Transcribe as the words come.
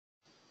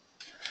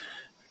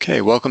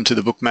Okay, welcome to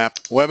the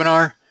Bookmap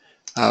webinar.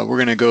 We're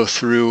going to go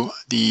through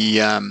the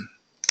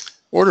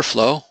order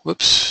flow.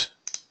 Whoops,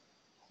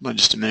 hold on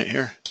just a minute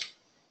here.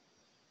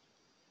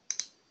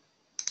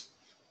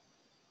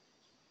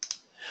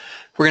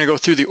 We're going to go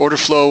through the order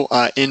flow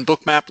in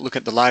Bookmap, look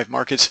at the live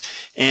markets,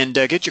 and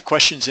get your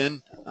questions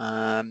in,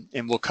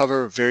 and we'll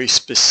cover very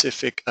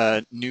specific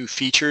new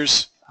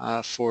features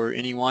for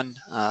anyone.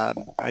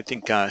 I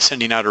think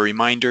sending out a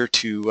reminder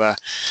to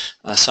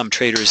some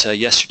traders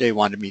yesterday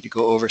wanted me to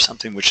go over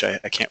something which I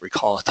can't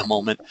recall at the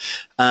moment.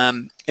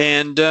 Yeah,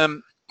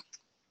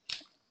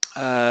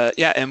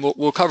 and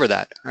we'll cover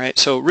that. All right.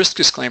 So risk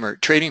disclaimer: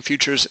 trading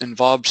futures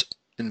involves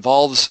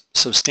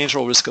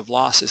substantial risk of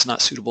loss, is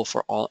not suitable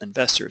for all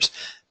investors.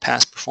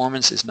 Past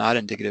performance is not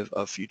indicative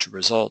of future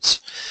results.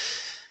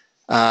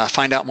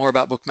 Find out more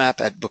about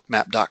Bookmap at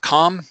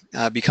bookmap.com.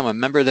 Become a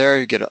member there.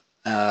 You get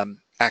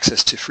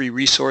access to free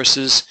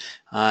resources,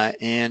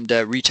 and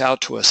reach out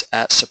to us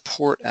at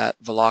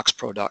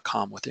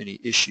support@veloxpro.com with any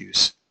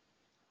issues.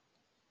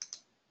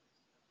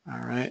 All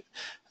right.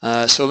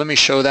 So let me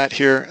show that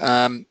here.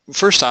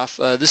 First off,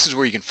 this is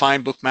where you can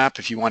find Bookmap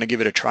if you want to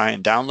give it a try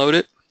and download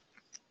it.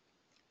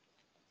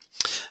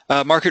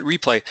 Market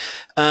replay.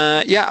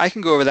 Yeah, I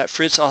can go over that,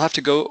 Fritz. I'll have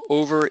to go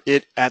over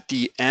it at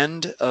the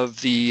end of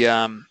the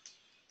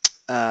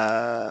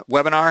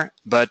webinar,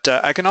 but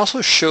I can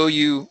also show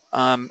you,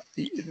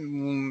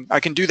 I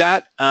can do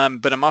that,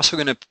 but I'm also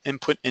going to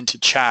input into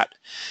chat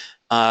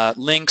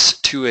links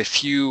to a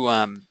few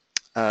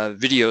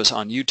videos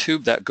on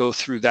YouTube that go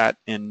through that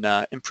in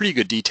pretty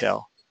good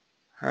detail.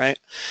 All right.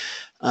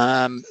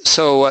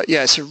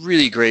 Yeah, it's a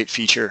really great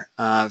feature,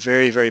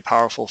 very, very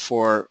powerful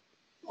for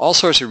all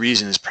sorts of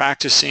reasons: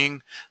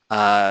 practicing,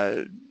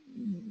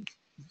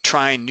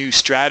 trying new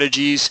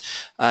strategies,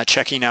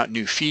 checking out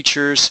new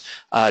features,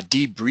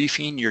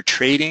 debriefing your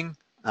trading.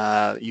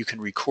 You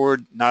can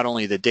record not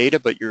only the data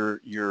but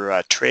your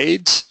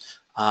trades.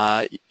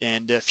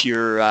 And if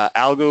you're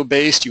algo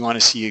based, you want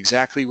to see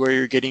exactly where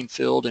you're getting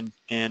filled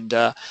and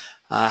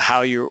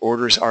how your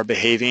orders are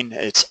behaving.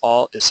 It's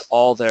all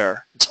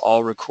there. It's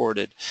all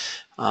recorded.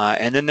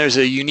 And then there's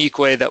a unique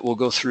way that we'll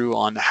go through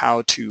on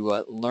how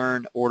to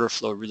learn order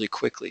flow really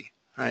quickly.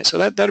 All right, so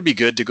that'll be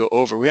good to go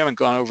over. We haven't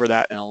gone over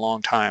that in a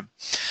long time.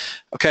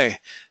 Okay,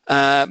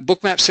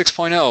 Bookmap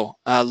 6.0,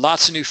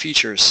 lots of new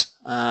features,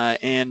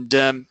 and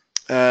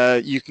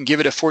you can give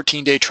it a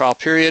 14-day trial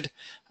period.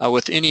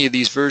 With any of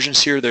these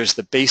versions here, there's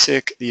the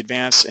basic, the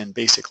advanced, and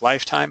basic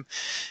lifetime.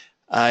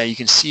 You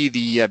can see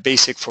the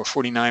basic for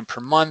 $49 per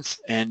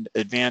month and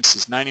advanced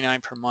is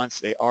 $99 per month.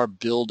 They are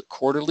billed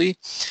quarterly.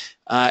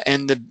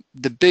 And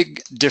the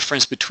big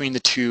difference between the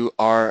two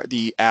are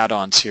the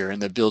add-ons here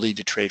and the ability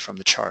to trade from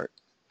the chart.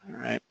 All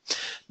right.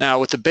 Now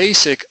with the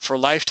basic for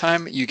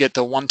lifetime, you get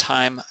the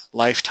one-time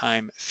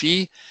lifetime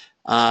fee,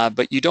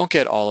 but you don't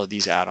get all of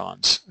these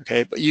add-ons.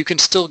 Okay, but you can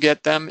still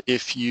get them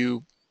if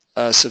you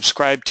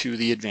subscribe to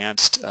the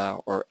advanced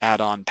or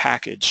add-on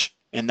package,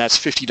 and that's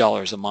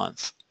 $50 a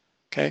month.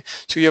 Okay,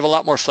 so you have a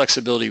lot more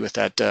flexibility with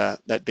that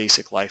that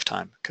basic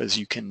lifetime, because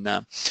you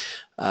can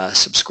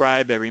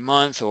subscribe every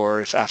month,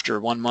 or if after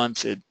 1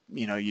 month you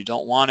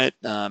don't want it,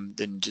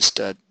 then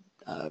just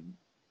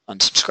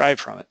unsubscribe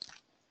from it.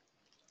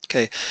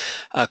 Okay,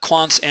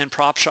 quants and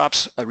prop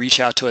shops, reach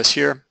out to us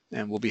here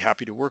and we'll be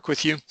happy to work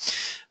with you.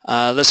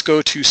 Let's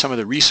go to some of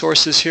the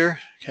resources here.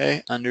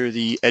 Okay, under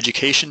the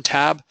education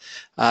tab,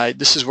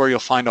 this is where you'll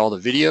find all the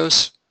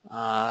videos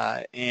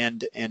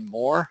and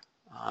more.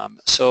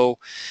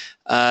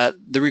 The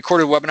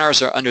recorded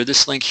webinars are under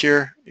this link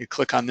here. You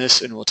click on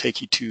this and it will take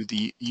you to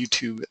the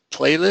YouTube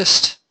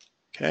playlist.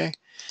 Okay,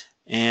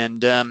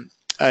 and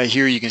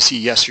here you can see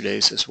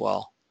yesterday's as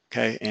well.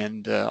 Okay,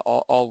 and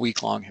all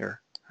week long here.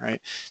 All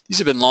right, these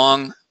have been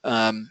long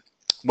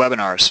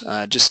webinars,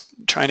 just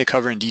trying to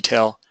cover in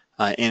detail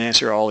and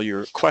answer all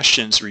your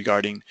questions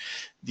regarding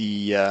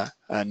the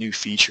new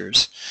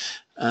features.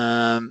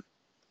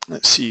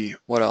 Let's see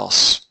what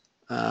else.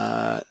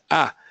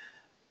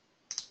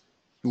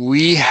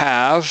 We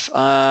have,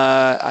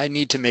 I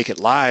need to make it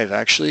live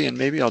actually, and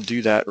maybe I'll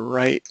do that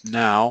right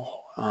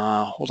now.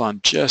 Hold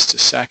on just a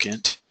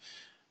second.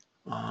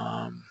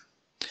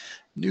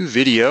 New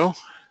video.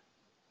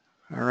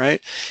 All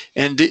right,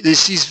 and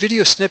these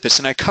video snippets,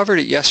 and I covered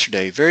it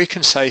yesterday, very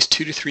concise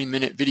 2 to 3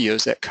 minute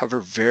videos that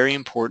cover very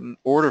important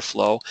order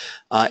flow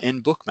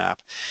in Bookmap.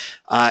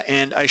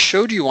 And I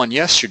showed you one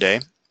yesterday,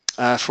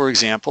 for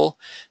example,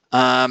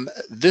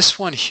 this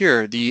one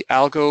here, the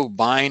algo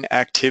buying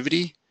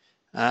activity.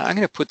 I'm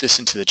going to put this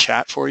into the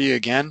chat for you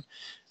again.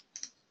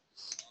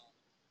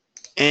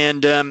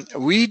 And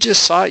we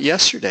just saw it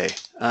yesterday,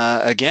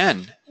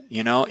 again,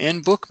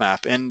 in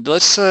Bookmap. And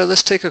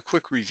let's take a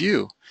quick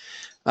review.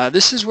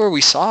 This is where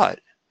we saw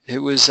it. It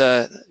was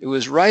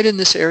right in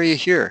this area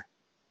here,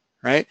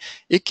 right?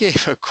 It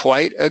gave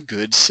quite a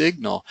good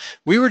signal.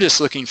 We were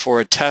just looking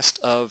for a test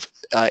of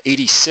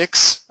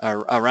 86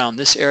 around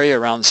this area,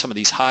 around some of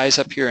these highs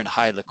up here in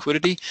high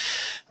liquidity,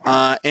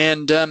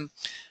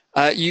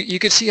 you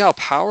could see how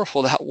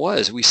powerful that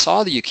was. We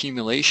saw the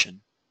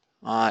accumulation.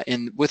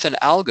 with an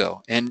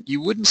algo, and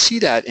you wouldn't see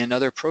that in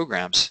other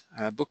programs.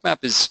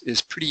 Bookmap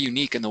is pretty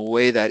unique in the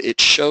way that it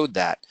showed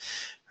that.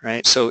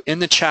 Right? So in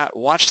the chat,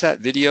 watch that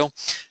video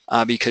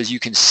because you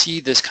can see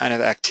this kind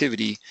of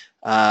activity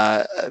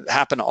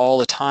happen all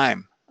the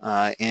time,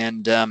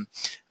 and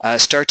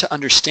start to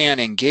understand,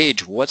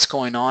 engage what's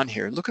going on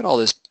here. Look at all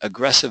this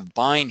aggressive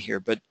buying here,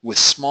 but with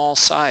small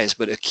size,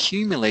 but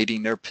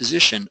accumulating their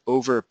position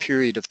over a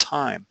period of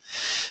time.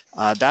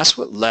 That's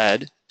what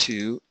led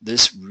to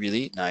this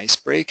really nice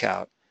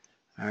breakout.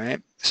 All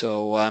right,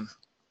 so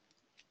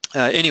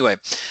anyway,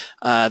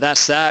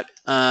 that's that.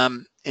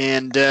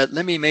 And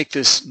let me make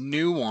this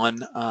new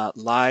one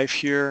live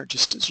here.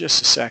 Just a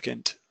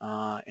second,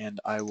 and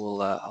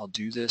I'll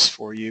do this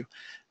for you.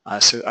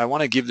 So I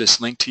want to give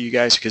this link to you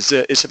guys because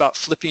it's about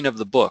flipping of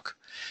the book,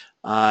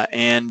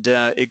 and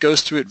it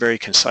goes through it very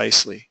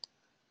concisely.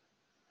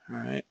 All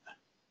right.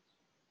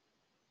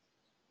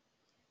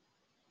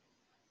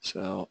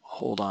 So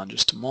hold on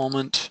just a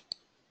moment.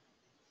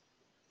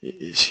 It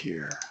is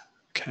here.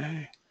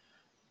 Okay.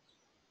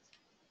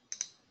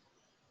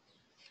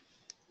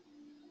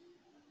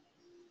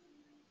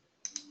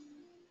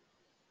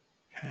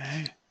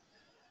 Okay,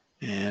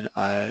 and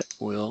I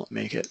will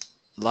make it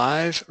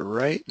live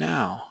right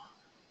now.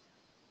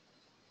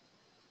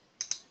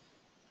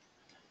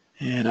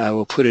 And I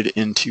will put it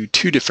into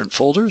 2 different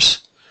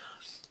folders.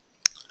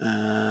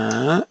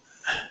 There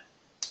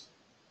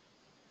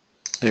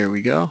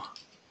we go.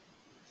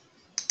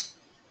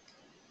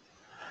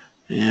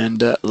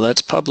 And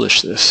let's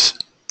publish this.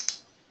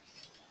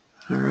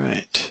 All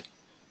right.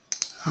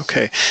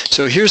 Okay,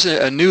 so here's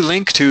a new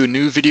link to a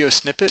new video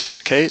snippet.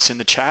 Okay, it's in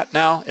the chat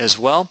now as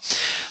well,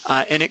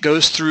 and it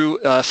goes through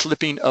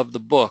flipping of the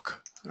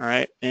book. All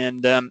right,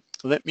 and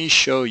let me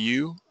show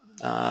you.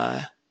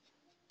 Hold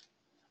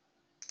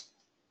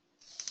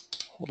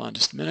on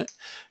just a minute.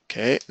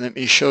 Okay, let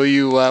me show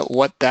you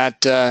what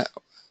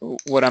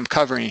I'm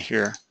covering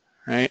here.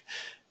 Right.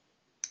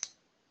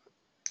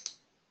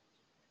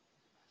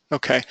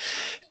 Okay,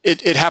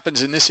 it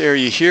happens in this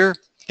area here,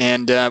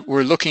 and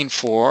we're looking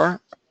for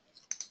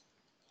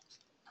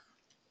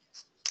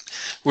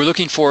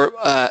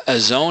a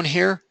zone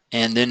here,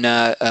 and then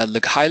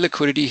high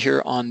liquidity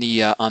here on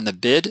the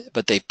bid,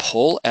 but they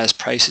pull as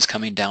price is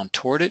coming down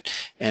toward it,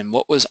 and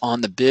what was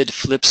on the bid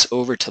flips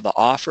over to the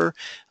offer,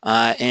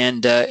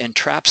 and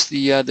traps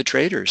the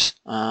traders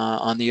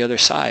on the other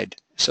side.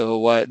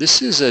 So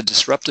this is a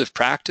disruptive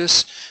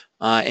practice,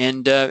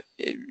 and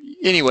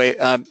anyway,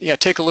 yeah,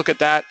 take a look at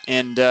that,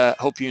 and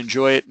hope you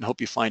enjoy it, and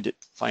hope you find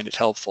it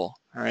helpful.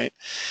 All right.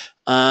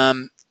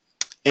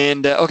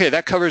 And okay,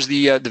 that covers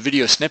the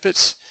video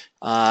snippets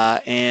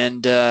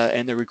and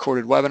the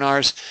recorded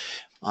webinars.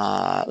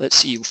 Let's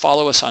see,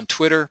 follow us on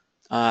Twitter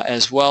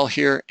as well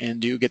here, and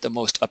do get the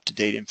most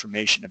up-to-date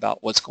information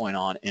about what's going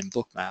on in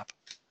Bookmap.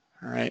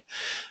 All right.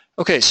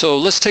 Okay, so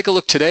let's take a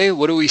look today.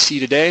 What do we see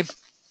today?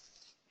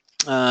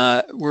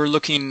 We'll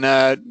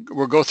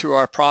go through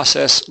our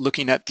process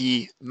looking at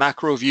the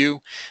macro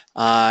view,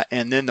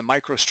 and then the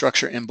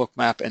microstructure in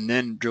Bookmap, and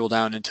then drill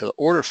down into the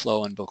order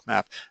flow in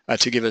Bookmap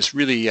to give us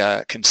really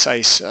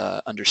concise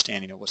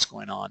understanding of what's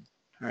going on.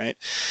 All right.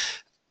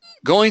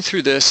 Going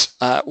through this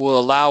will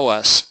allow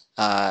us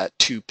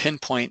to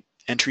pinpoint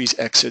entries,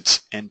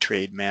 exits, and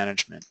trade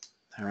management.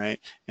 All right,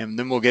 and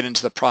then we'll get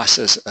into the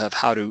process of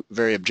how to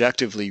very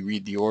objectively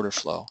read the order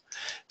flow.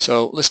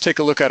 So let's take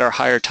a look at our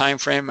higher time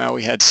frame.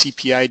 We had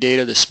CPI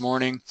data this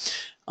morning,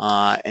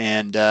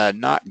 and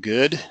not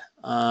good.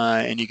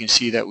 And you can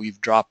see that we've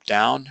dropped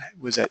down.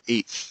 It was at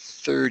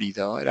 830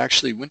 though. It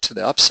actually went to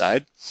the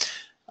upside,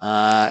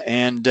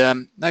 and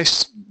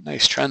nice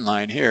trend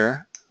line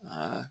here.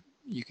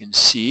 You can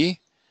see,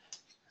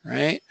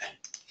 right?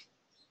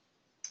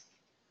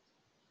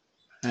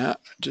 Yeah,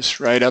 just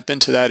right up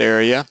into that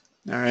area.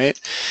 All right,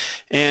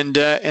 and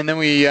then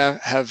we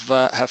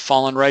have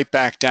fallen right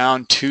back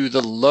down to the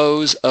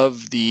lows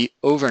of the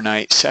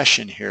overnight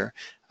session here,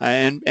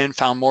 and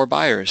found more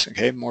buyers.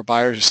 Okay, more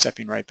buyers are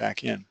stepping right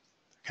back in.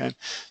 Okay,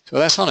 so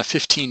that's on a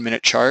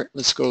 15-minute chart.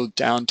 Let's go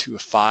down to a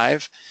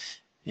 5,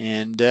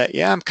 and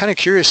yeah, I'm kind of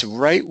curious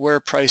right where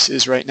price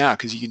is right now,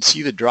 because you can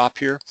see the drop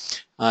here.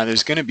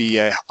 There's going to be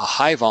a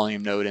high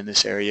volume node in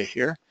this area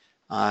here,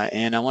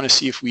 and I want to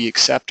see if we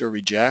accept or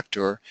reject,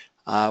 or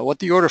what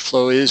the order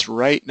flow is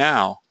right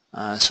now.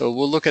 So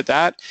we'll look at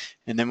that,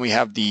 and then we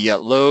have the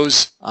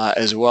lows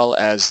as well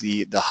as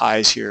the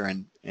highs here,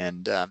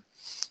 and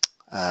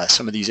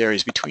some of these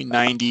areas between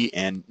 90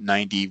 and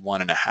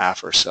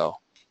 91.5 or so.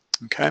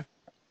 Okay.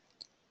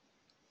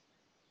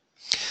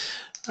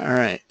 All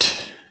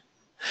right.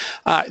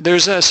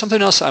 There's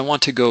something else I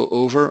want to go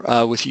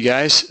over with you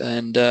guys,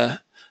 and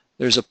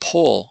there's a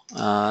poll.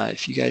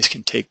 If you guys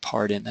can take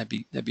part in,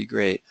 that'd be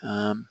great.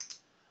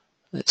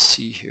 Let's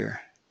see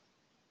here.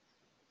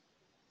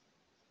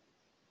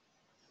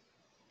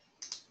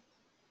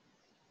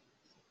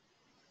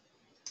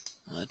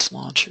 Let's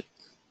launch it.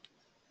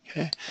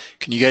 Okay,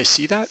 can you guys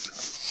see that?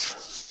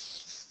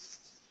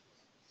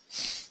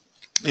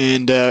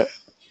 And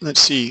let's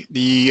see.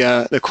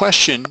 The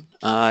question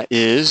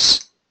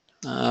is,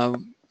 let's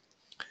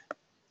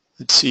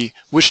see,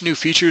 which new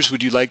features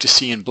would you like to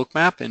see in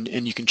Bookmap?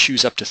 And you can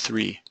choose up to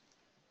 3.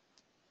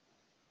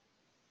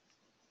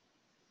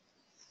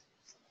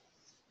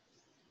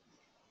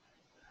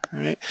 All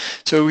right.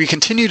 So we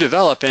continue to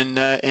develop, and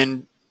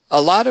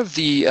a lot of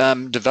the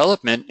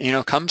development,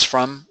 comes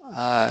from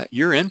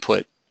your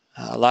input.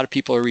 A lot of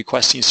people are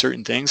requesting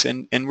certain things,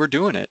 and we're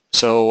doing it.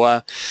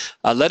 So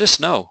let us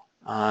know.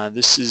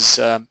 This is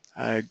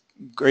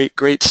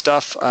great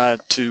stuff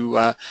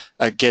to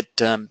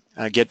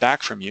get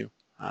back from you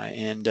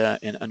and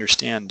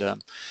understand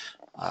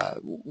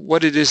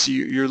what it is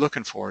you're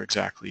looking for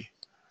exactly.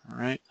 All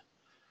right.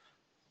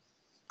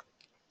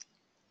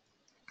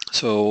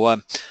 So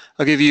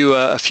I'll give you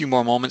a few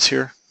more moments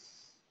here.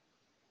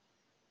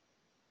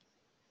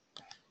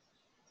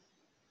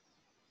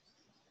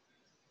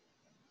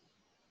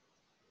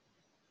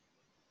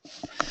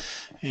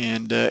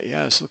 And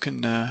yeah, it's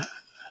looking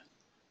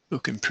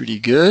pretty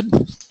good.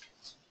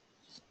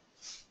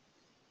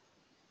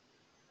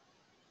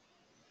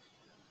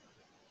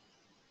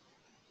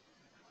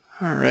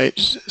 All right,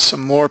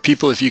 some more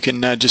people, if you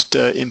can just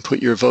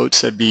input your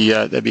votes, that'd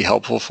be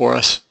helpful for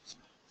us.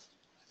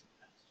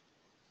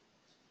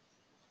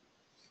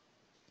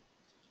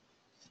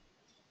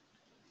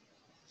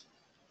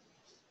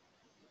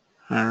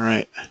 All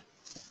right.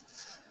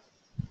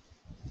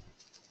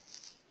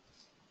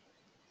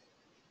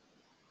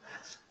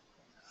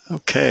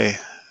 Okay,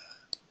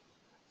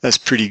 that's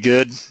pretty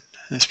good.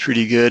 That's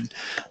pretty good.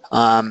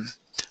 All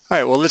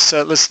right, well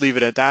let's leave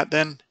it at that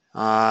then.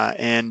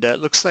 And it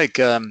looks like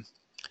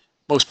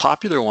most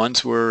popular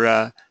ones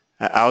were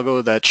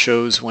algo that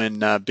shows when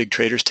big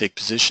traders take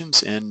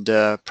positions and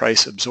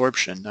price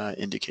absorption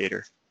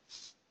indicator.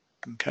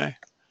 Okay.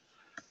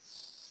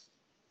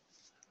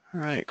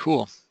 All right,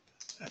 cool.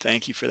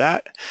 Thank you for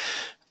that.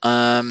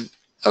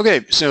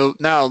 Okay, so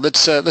now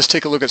let's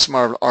take a look at some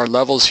of our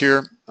levels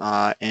here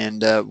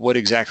and what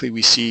exactly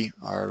we see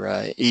are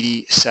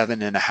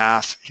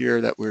 87.5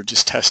 here that we're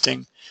just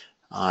testing,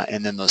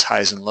 and then those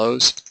highs and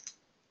lows.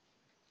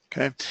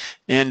 Okay,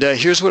 and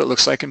here's what it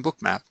looks like in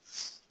Bookmap.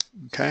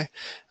 Okay,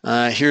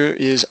 here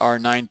is our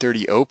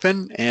 9:30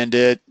 open,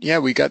 and yeah,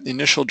 we got the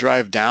initial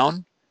drive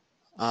down.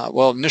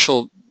 Well,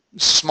 initial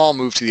small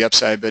move to the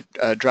upside, but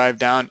drive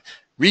down,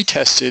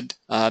 retested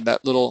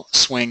that little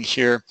swing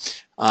here.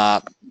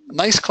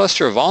 Nice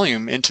cluster of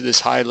volume into this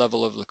high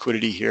level of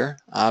liquidity here,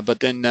 but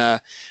then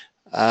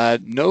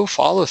no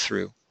follow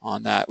through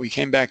on that. We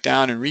came back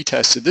down and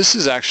retested. This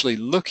is actually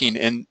looking,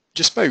 and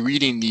just by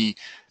reading the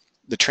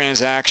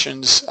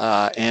transactions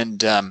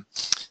and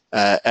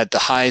at the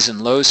highs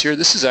and lows here,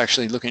 this is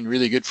actually looking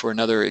really good for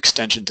another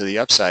extension to the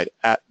upside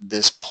at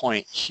this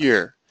point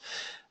here.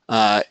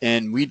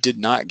 And we did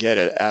not get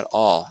it at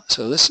all.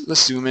 So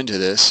let's zoom into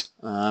this.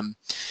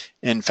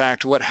 In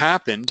fact, what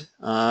happened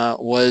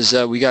was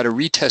we got a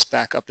retest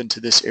back up into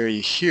this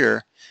area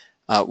here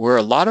where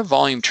a lot of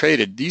volume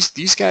traded.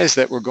 These guys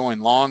that were going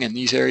long in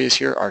these areas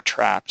here are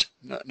trapped,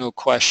 no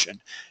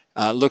question.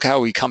 Look how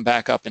we come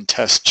back up and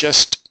test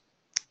just,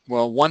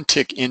 well, one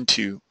tick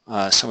into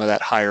some of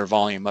that higher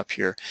volume up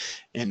here,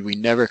 and we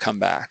never come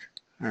back.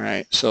 All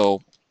right,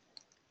 so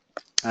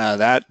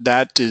that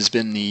has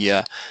been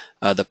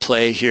the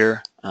play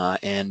here,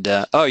 and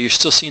oh, you're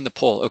still seeing the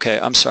poll. Okay,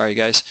 I'm sorry,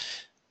 guys.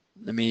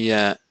 Let me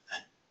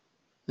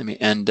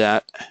end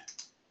that.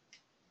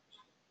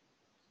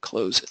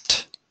 Close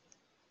it.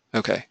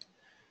 Okay.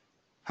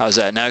 How's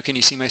that? Now can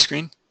you see my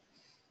screen?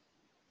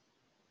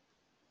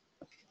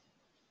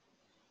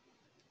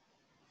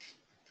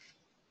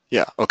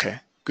 Yeah. Okay.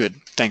 Good.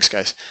 Thanks,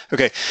 guys.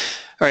 Okay.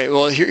 All right.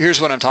 Well, here's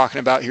what I'm talking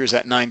about. Here's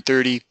that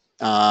 9:30.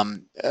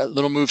 A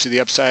little move to the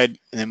upside,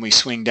 and then we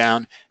swing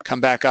down,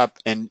 come back up,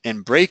 and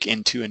break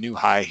into a new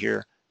high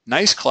here.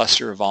 Nice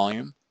cluster of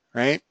volume,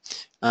 right?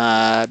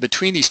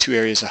 Between these two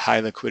areas of high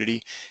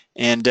liquidity,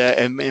 and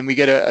we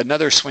get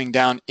another swing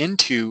down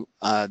into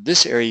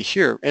this area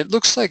here. It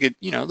looks like it,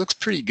 looks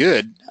pretty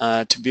good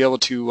to be able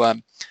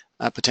to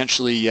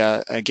potentially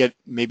get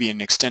maybe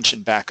an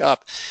extension back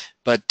up,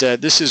 but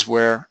this is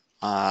where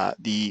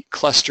the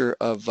cluster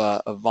of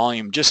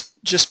volume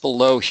just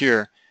below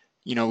here,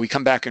 we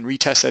come back and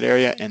retest that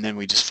area, and then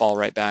we just fall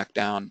right back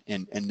down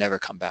and never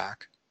come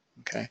back.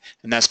 Okay,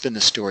 and that's been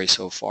the story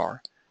so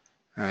far.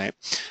 All right.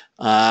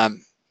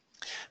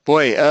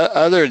 Boy,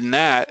 other than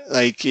that,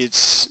 like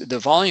it's the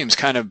volume's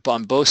kind of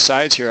on both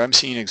sides here. I'm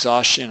seeing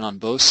exhaustion on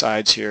both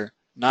sides here.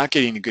 Not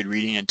getting a good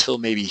reading until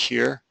maybe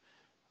here.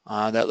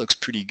 That looks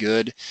pretty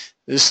good.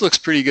 This looks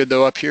pretty good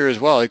though up here as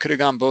well. It could have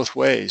gone both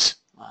ways,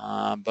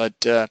 but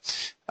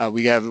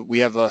we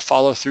have a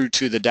follow through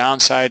to the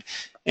downside,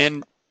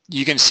 and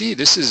you can see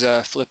this is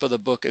a flip of the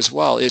book as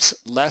well.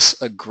 It's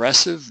less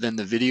aggressive than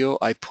the video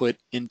I put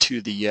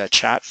into the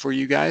chat for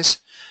you guys.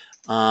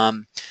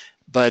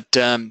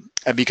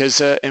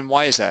 Because and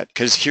why is that?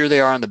 Because here they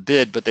are on the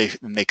bid, but they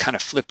kind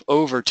of flip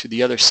over to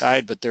the other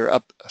side, but they're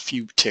up a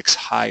few ticks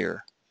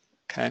higher.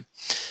 Okay,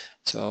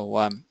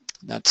 so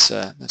that's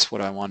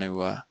what I want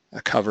to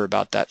cover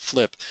about that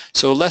flip.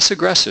 So less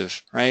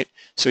aggressive, right?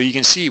 So you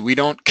can see we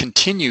don't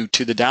continue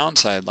to the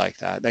downside like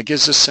that. That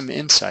gives us some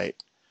insight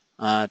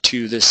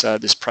to this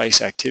this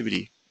price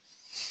activity.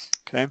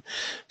 Okay,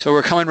 so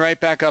we're coming right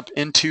back up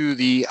into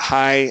the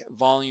high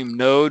volume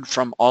node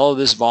from all of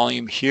this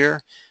volume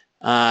here,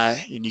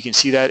 and you can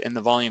see that in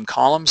the volume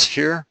columns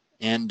here.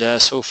 And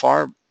so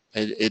far,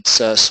 it's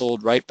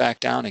sold right back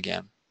down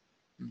again.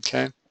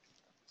 Okay.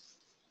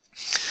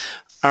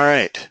 All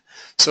right.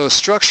 So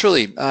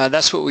structurally,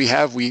 that's what we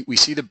have. We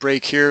see the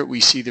break here.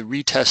 We see the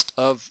retest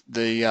of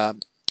the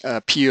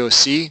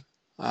POC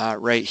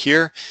right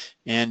here,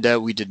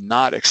 and we did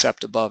not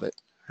accept above it.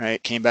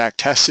 Right, came back,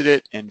 tested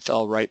it, and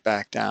fell right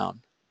back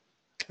down.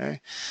 Okay,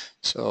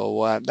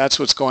 so that's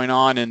what's going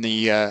on in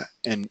the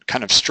in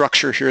kind of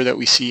structure here that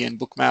we see in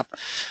Bookmap.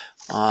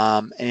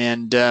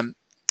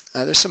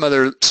 There's some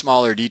other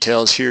smaller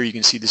details here. You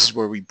can see this is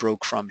where we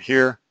broke from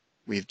here.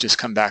 We've just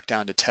come back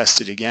down to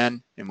test it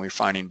again, and we're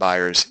finding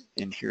buyers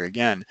in here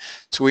again.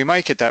 So we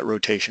might get that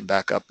rotation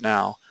back up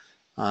now,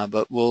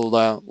 but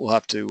we'll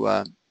have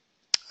to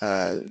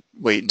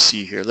wait and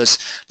see here.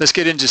 Let's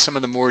get into some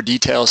of the more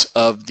details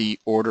of the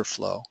order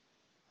flow.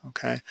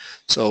 Okay,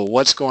 so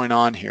what's going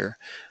on here?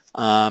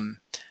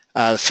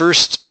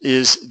 First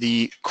is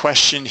the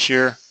question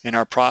here in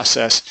our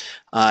process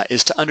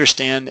is to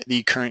understand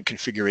the current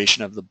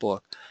configuration of the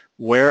book.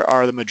 Where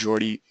are the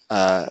majority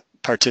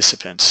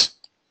participants?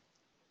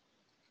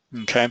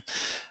 Okay,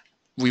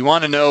 we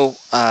want to know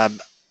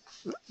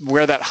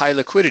where that high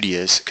liquidity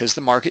is, because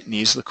the market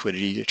needs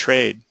liquidity to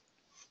trade.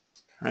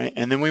 Right?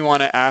 And then we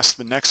want to ask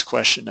the next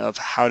question of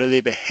how do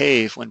they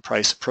behave when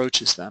price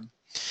approaches them.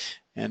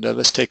 And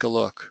let's take a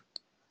look.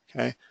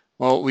 Okay.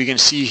 Well, we can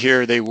see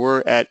here they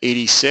were at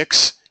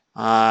 86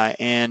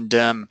 and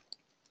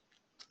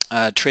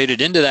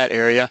traded into that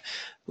area.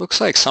 Looks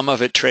like some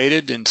of it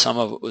traded and some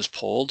of it was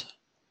pulled.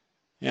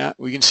 Yeah,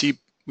 we can see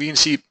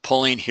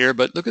pulling here,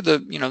 but look at the,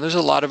 there's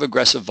a lot of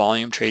aggressive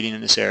volume trading in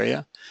this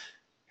area.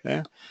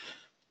 Okay.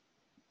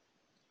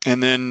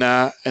 And then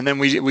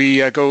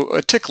we go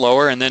a tick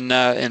lower and then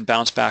and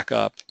bounce back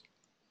up.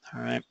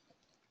 All right.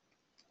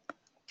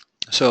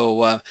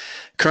 So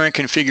current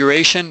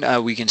configuration,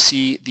 we can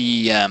see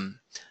the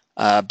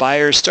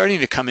buyers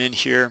starting to come in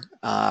here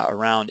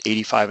around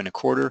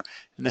 85.25,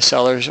 and the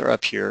sellers are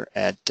up here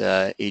at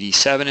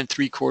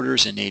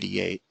 87.75 and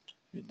 88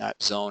 in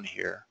that zone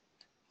here.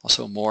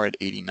 Also more at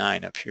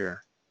 89 up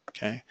here.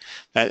 Okay.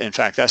 In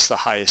fact, that's the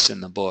highest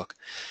in the book.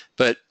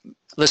 But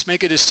let's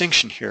make a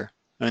distinction here.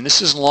 And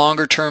this is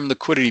longer term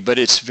liquidity, but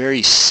it's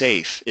very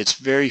safe. It's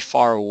very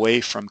far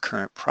away from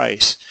current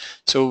price.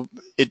 So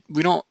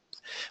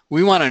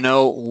we want to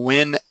know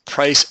when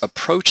price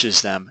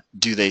approaches them,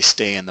 do they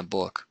stay in the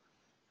book,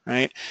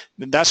 right?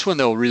 That's when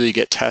they'll really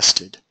get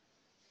tested.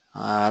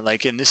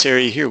 Like in this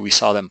area here, we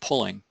saw them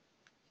pulling,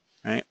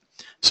 right?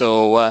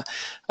 So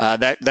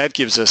that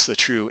gives us the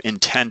true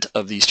intent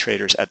of these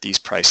traders at these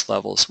price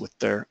levels with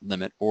their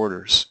limit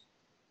orders.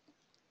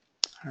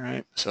 All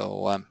right,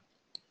 so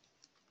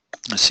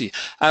let's see.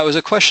 It was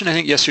a question I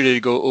think yesterday to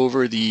go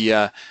over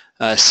the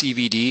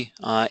CVD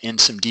in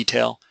some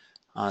detail.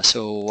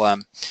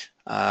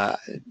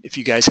 If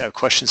you guys have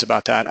questions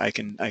about that, I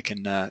can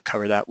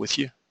cover that with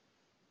you.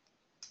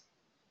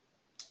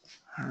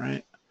 All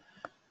right.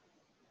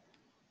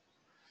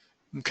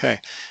 Okay.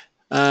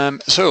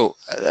 That's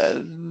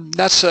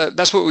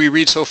what we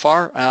read so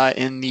far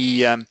in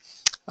the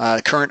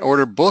current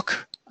order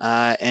book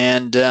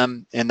and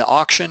in the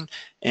auction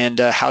and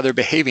how they're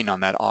behaving on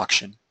that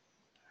auction.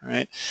 All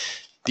right.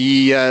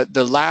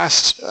 The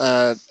last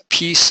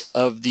piece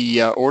of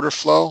the order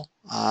flow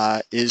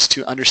is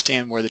to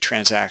understand where the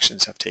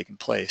transactions have taken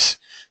place.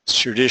 It's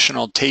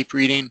traditional tape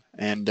reading,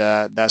 and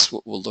that's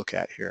what we'll look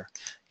at here.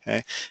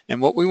 Okay,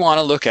 and what we want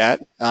to look at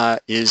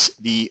is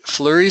the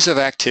flurries of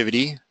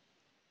activity,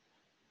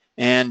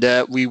 and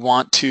we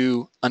want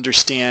to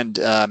understand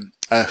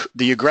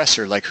the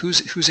aggressor, like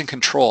who's in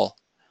control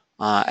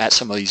at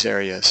some of these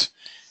areas,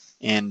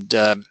 and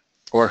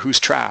or who's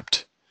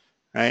trapped.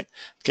 Right.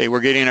 Okay, we're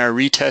getting our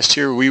retest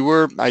here.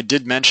 I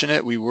did mention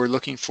it. We were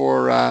looking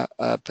for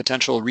a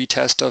potential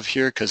retest of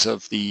here because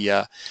of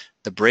the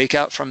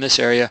breakout from this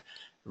area,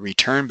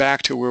 return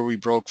back to where we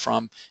broke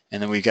from,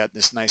 and then we got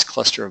this nice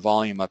cluster of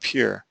volume up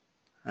here.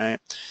 Right.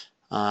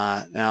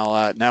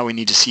 Now we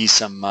need to see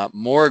some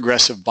more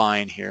aggressive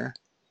buying here.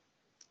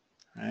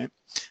 Right.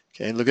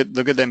 Okay. Look at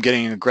them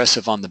getting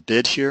aggressive on the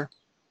bid here.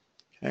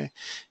 Okay.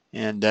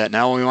 And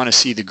now we want to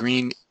see the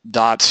green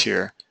dots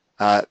here.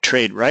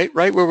 Trade right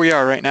where we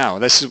are right now.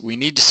 We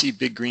need to see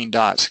big green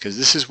dots because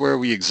this is where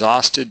we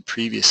exhausted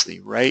previously,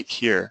 right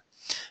here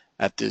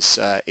at this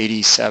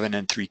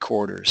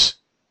 87.75.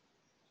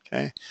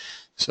 Okay,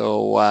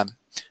 so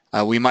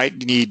we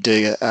might need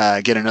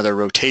to get another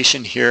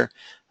rotation here,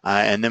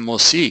 and then we'll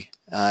see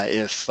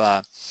if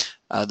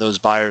those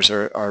buyers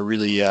are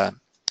really,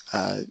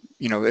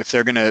 if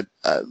they're going to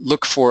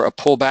look for a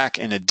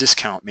pullback and a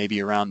discount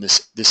maybe around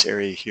this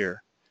area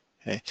here.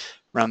 Okay.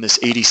 Around this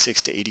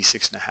 86 to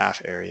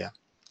 86.5 area.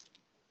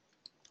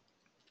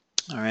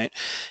 All right,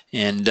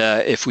 and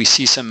if we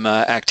see some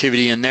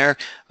activity in there,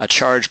 a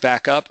charge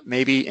back up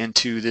maybe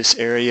into this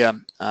area,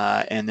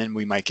 and then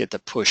we might get the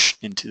push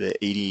into the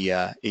 80,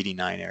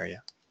 89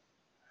 area.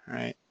 All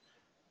right,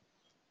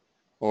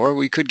 or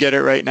we could get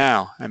it right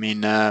now. I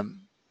mean,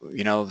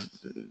 you know,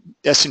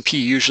 S&P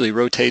usually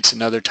rotates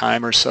another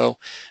time or so,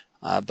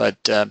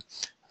 but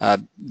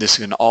this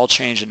can all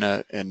change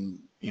in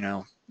you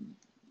know,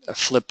 a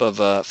flip of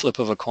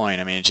a coin.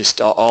 I mean, just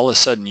all of a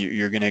sudden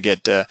you're going to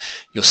get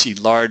you'll see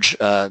large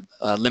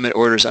limit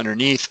orders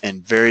underneath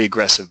and very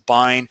aggressive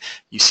buying.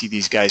 You see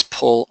these guys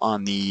pull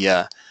on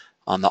the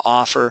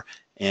offer,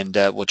 and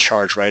will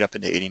charge right up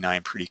into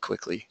 89 pretty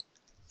quickly.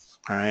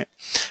 All right,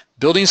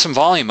 building some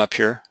volume up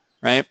here,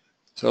 right?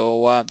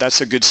 So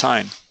that's a good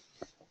sign.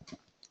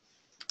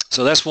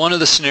 So that's one of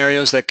the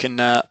scenarios that can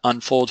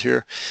unfold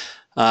here.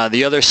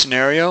 The other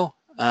scenario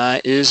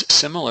is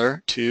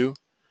similar to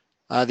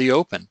the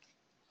open.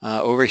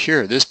 Over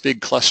here, this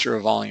big cluster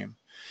of volume,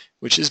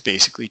 which is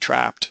basically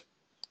trapped.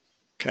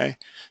 Okay,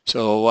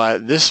 so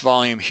this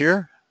volume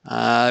here,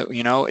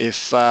 you know,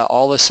 if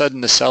all of a sudden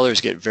the sellers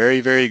get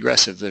very, very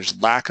aggressive,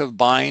 there's lack of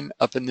buying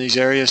up in these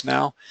areas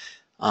now,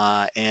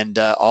 and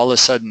all of a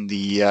sudden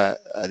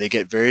they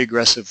get very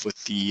aggressive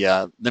with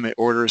the limit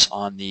orders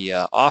on the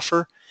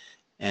offer,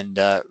 and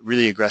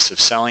really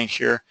aggressive selling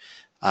here.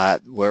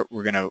 We're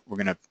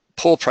gonna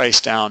pull price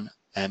down,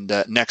 and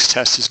next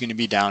test is going to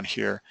be down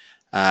here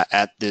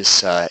at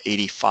this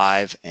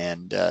 85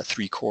 and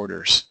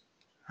 3/4.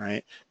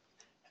 Right?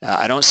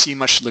 I don't see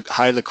much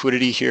high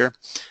liquidity here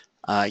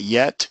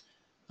yet,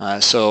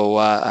 so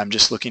I'm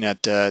just looking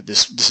at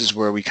this. This is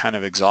where we kind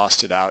of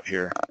exhausted out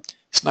here.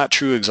 It's not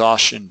true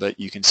exhaustion, but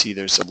you can see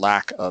there's a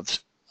lack of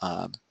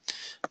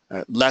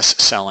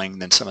less selling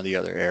than some of the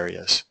other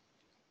areas.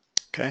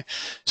 Okay,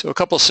 so a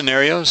couple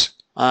scenarios,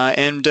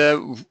 and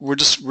we're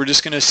just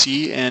going to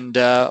see and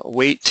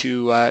wait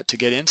to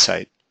get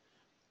insight.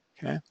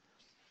 Okay.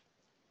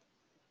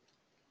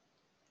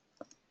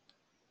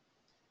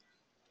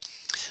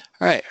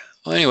 All right.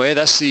 Well, anyway,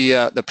 that's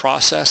the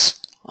process,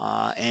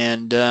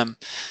 and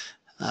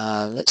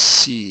let's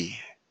see.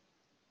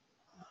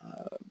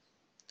 I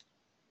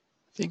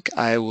think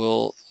I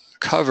will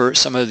cover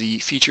some of the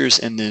features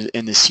in the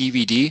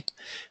CVD,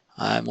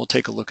 and we'll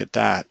take a look at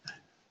that.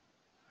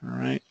 All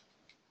right.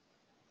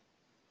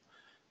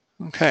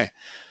 Okay.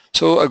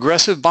 So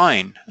aggressive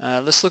buying.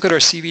 Let's look at our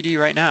CVD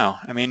right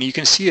now. I mean, you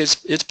can see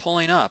it's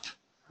pulling up.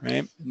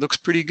 Right? It looks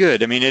pretty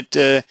good. I mean,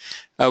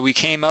 we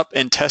came up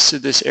and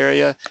tested this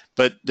area,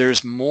 but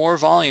there's more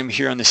volume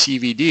here on the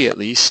CVD, at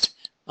least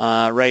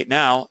right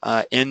now,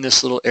 in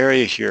this little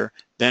area here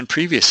than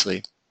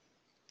previously.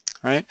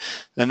 Right?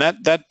 And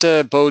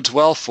that bodes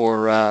well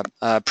for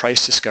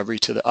price discovery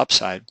to the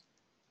upside.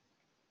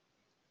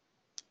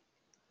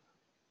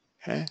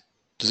 Okay.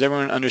 Does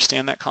everyone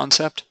understand that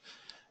concept?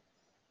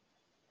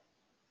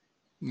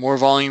 More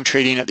volume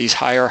trading at these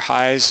higher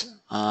highs,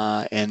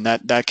 and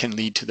that can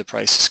lead to the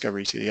price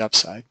discovery to the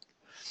upside.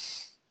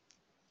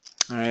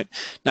 All right,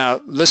 now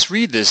let's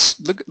read this.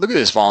 Look at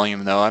this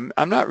volume though.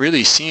 I'm not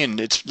really seeing,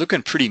 it's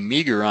looking pretty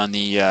meager on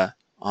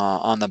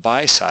the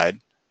buy side,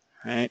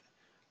 right?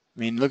 I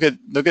mean, look at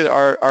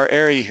our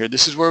area here.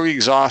 This is where we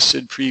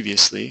exhausted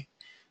previously,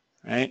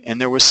 right? And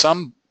there was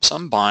some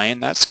buying.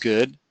 That's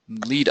good.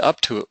 Lead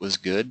up to it was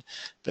good,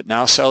 but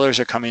now sellers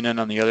are coming in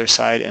on the other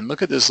side. And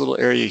look at this little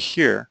area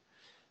here.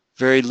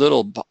 Very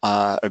little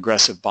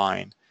aggressive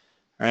buying,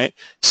 right?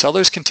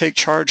 Sellers can take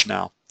charge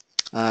now,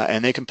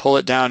 and they can pull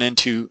it down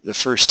into the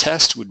first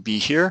test would be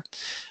here.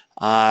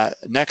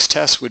 Next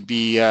test would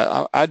be,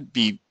 I'd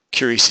be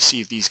curious to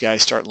see if these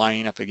guys start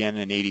lining up again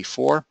in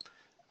 84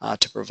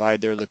 to provide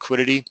their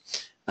liquidity.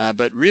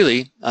 But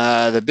really,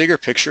 the bigger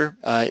picture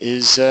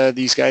is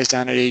these guys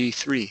down at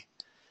 83.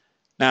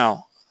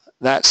 Now,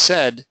 that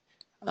said,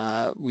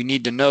 we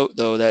need to note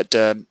though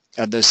that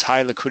this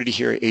high liquidity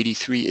here at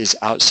 83 is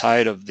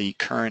outside of the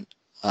current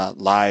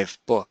live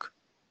book.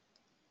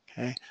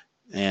 Okay,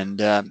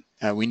 and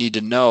we need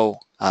to know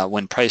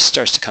when price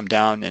starts to come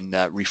down and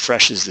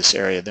refreshes this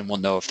area, then we'll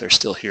know if they're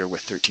still here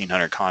with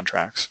 1,300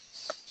 contracts.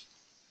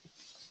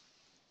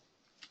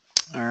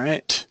 All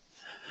right.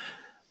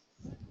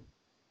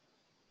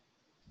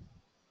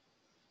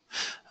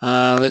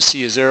 Let's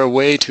see, is there a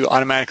way to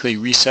automatically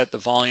reset the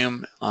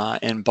volume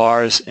and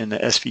bars in the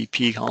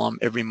SVP column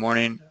every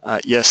morning?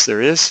 Yes,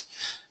 there is.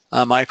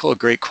 Michael, a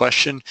great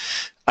question.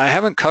 I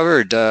haven't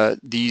covered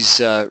these,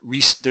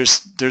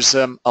 there's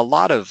a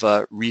lot of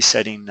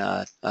resetting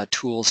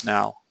tools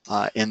now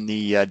in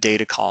the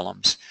data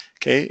columns.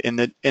 Okay,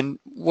 and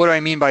what do I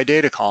mean by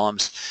data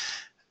columns?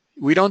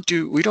 We don't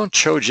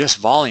show just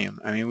volume.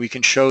 I mean, we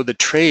can show the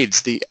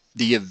trades, the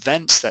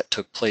events that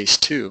took place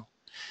too.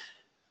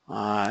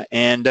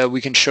 And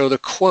we can show the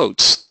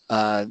quotes,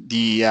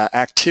 the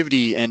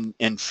activity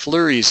and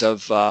flurries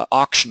of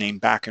auctioning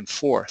back and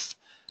forth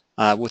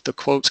with the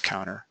quotes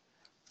counter.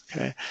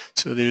 Okay,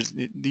 so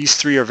these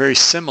three are very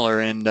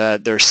similar in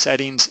their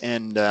settings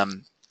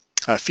and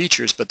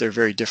features, but they're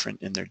very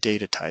different in their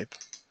data type,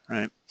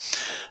 right?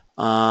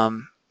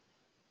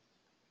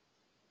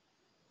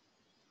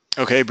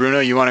 Okay,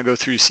 Bruno, you want to go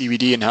through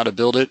CVD and how to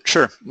build it?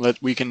 Sure,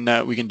 we can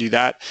do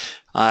that.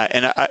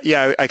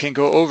 Yeah, I can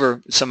go over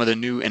some of the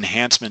new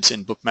enhancements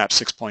in Bookmap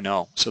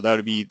 6.0. So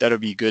that'll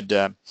be good,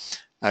 a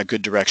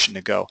good direction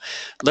to go.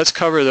 Let's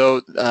cover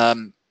though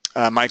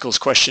Michael's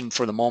question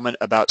for the moment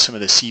about some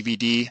of the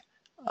CVD,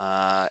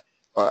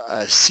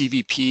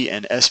 CVP,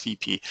 and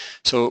SVP.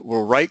 So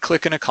we'll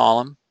right-click in a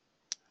column,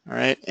 all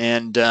right,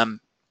 and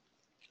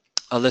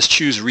let's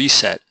choose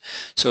reset.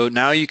 So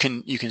now you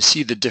can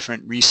see the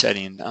different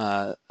resetting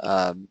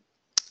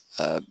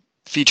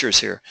features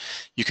here.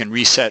 You can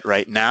reset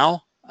right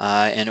now,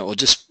 and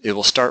it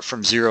will start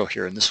from 0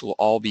 here, and this will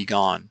all be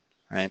gone.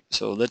 Right.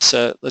 So let's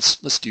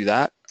do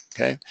that.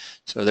 Okay.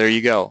 So there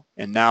you go.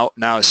 And now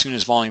as soon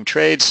as volume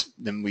trades,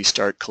 then we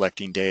start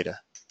collecting data.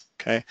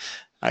 Okay.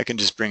 I can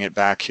just bring it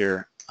back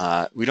here.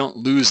 We don't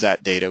lose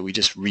that data. We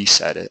just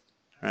reset it.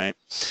 Right.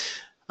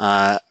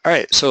 All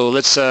right, so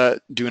let's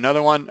do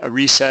another one, a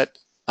reset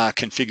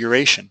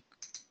configuration.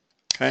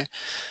 Okay,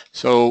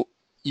 so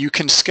you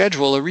can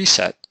schedule a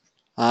reset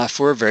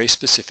for a very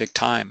specific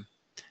time.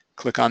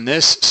 Click on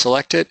this,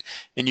 select it,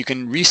 and you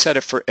can reset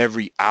it for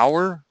every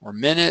hour or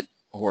minute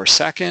or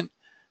second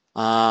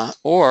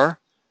or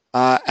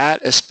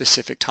at a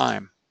specific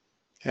time.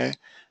 Okay,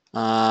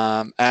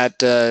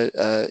 at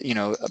you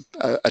know,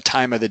 a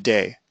time of the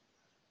day.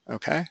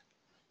 Okay.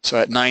 So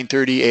at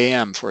 9:30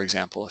 a.m., for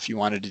example, if you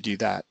wanted to do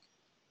that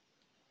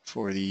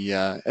for the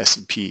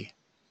S&P.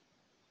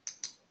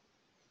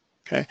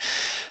 Okay.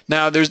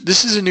 Now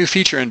this is a new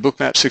feature in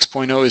Bookmap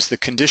 6.0 is the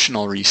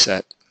conditional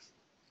reset.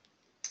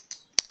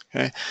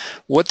 Okay.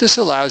 What this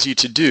allows you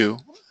to do,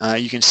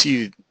 you can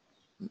see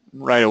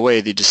right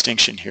away the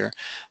distinction here.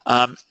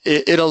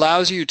 It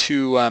allows you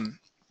to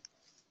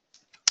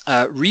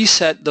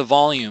reset the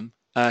volume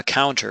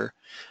counter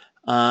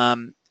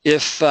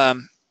if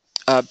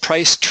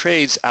price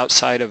trades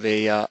outside of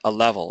a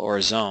level or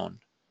a zone.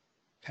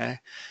 Okay,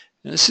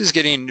 and this is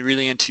getting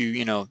really into,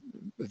 you know,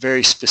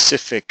 very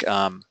specific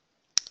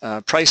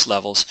price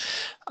levels,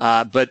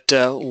 but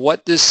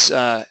what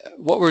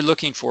we're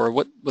looking for,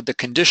 what the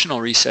conditional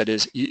reset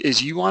is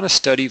you want to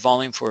study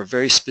volume for a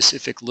very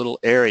specific little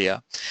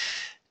area.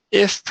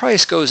 If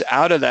price goes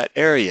out of that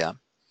area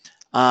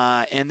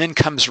and then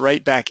comes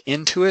right back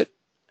into it,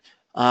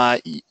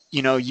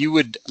 you know, you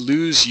would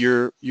lose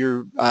your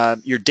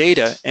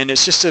data, and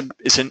it's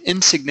an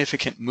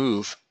insignificant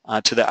move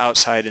to the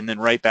outside and then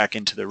right back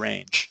into the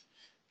range.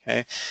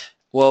 Okay.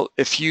 Well,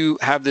 if you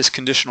have this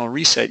conditional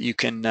reset, you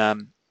can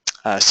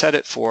set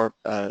it for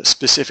a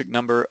specific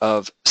number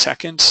of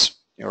seconds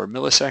or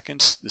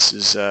milliseconds. This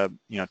is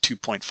you know,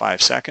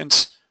 2.5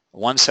 seconds,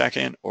 1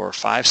 second, or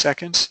 5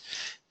 seconds.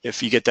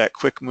 If you get that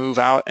quick move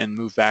out and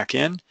move back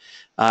in,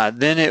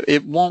 then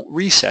it won't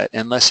reset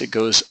unless it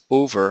goes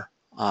over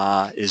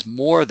is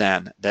more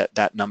than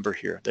that number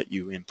here that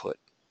you input.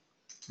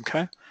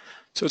 Okay,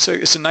 so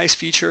it's a nice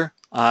feature.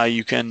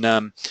 You can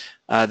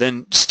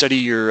then study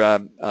your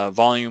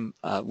volume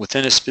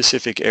within a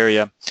specific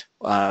area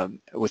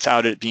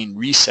without it being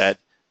reset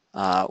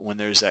when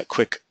there's that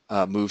quick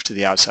move to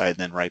the outside and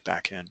then right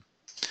back in.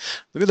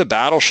 Look at the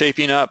battle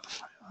shaping up.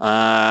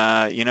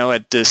 You know,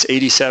 at this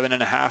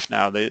 87.5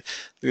 now. Look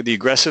at the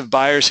aggressive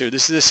buyers here.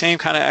 This is the same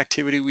kind of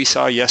activity we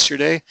saw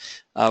yesterday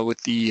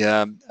with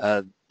the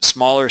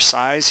smaller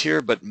size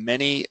here, but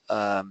many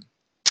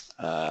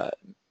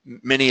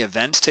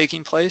events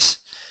taking place,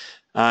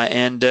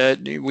 and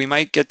we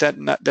might get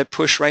that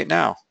push right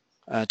now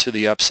to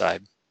the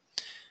upside.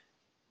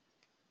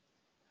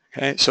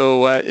 Okay,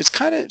 so it's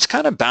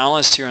kind of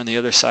balanced here on the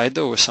other side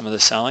though with some of the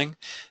selling,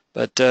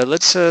 but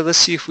let's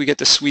see if we get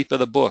the sweep of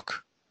the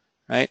book.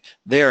 Right,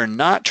 they are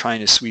not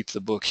trying to sweep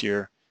the book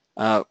here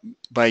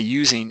by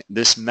using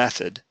this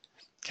method.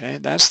 Okay,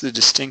 that's the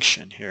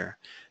distinction here.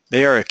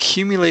 They are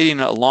accumulating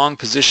a long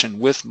position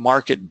with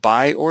market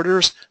buy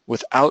orders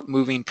without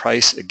moving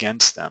price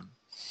against them.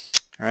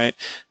 All right,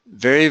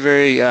 very,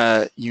 very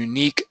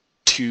unique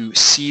to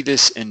see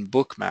this in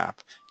Bookmap.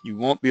 You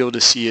won't be able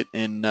to see it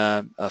in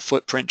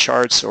footprint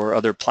charts or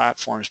other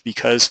platforms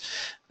because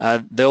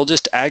they'll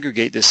just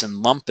aggregate this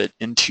and lump it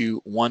into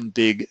one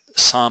big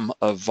sum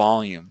of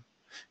volume.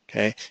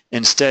 Okay.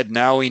 Instead,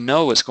 now we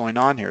know what's going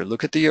on here.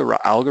 Look at the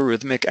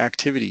algorithmic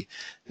activity.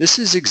 This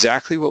is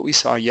exactly what we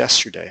saw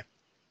yesterday.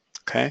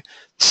 Okay,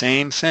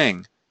 same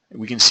thing.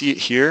 We can see it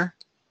here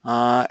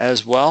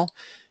as well,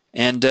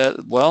 and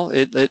well,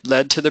 it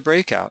led to the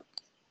breakout.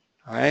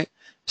 All right.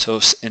 So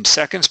in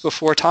seconds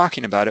before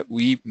talking about it,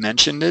 we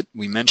mentioned it.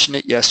 We mentioned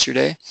it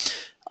yesterday,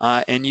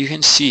 and you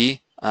can see.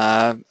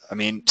 I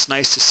mean, it's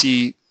nice to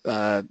see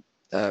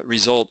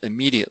result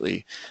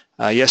immediately.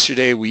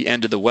 Yesterday we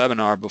ended the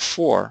webinar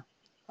before,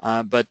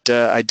 but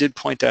I did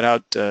point that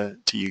out to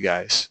you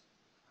guys.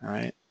 All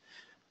right.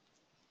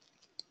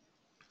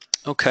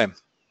 Okay.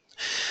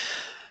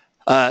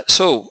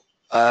 So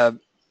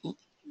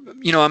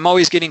you know, I'm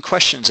always getting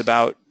questions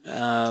about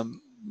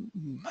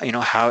you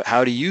know,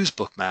 how to use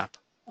Bookmap.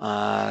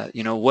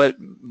 You know,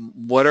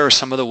 what are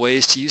some of the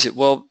ways to use it?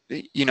 Well,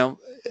 you know,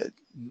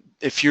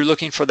 if you're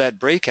looking for that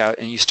breakout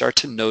and you start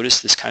to notice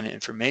this kind of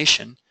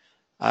information,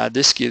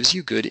 this gives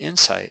you good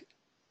insight.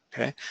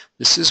 Okay,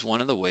 this is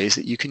one of the ways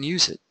that you can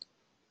use it.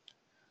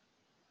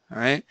 All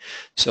right,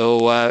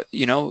 so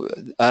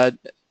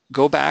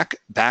go back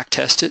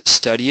test it,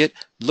 study it,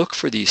 look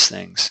for these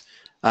things,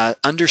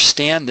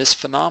 understand this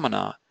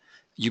phenomena.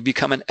 You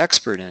become an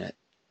expert in it,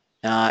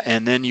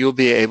 and then you'll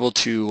be able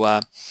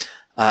to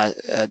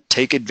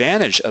take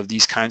advantage of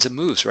these kinds of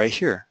moves right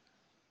here.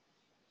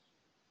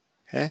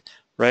 Okay,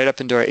 right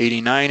up into our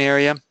 89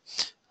 area,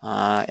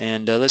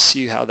 and let's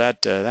see how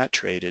that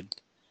traded.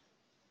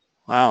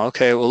 Wow.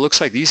 Okay. Well, it looks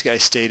like these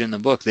guys stayed in the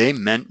book. They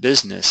meant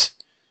business,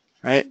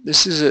 right?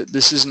 This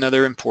is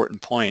another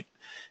important point.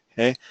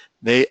 Okay.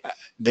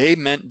 They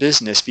meant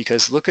business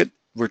because look at,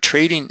 we're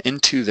trading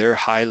into their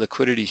high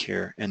liquidity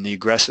here, and the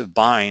aggressive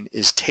buying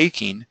is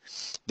taking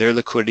their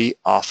liquidity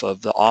off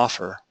of the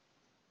offer,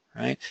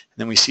 right? And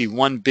then we see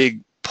one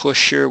big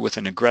push here with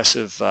an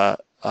aggressive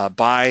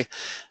buy,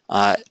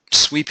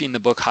 sweeping the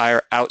book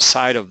higher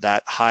outside of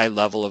that high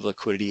level of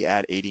liquidity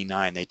at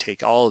 89. They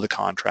take all of the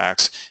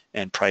contracts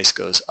and price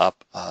goes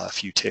up a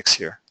few ticks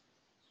here.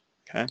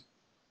 Okay.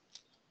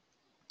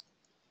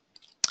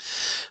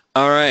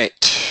 All right.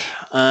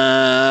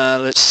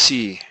 Let's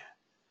see.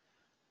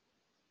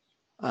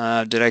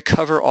 Did I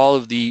cover all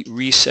of the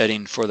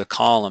resetting for the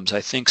columns?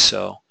 I think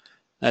so.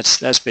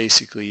 That's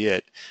basically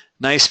it.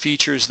 Nice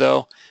features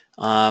though.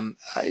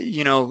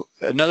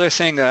 Another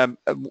thing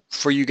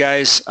for you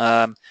guys,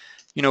 I've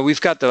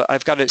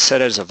got it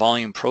set as a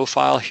volume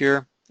profile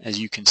here, as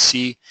you can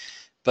see,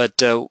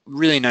 but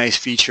really nice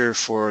feature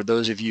for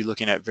those of you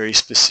looking at very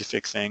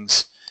specific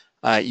things.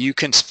 You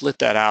can split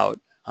that out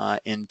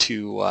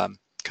into,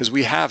 because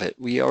we have it.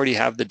 We already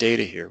have the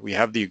data here. We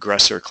have the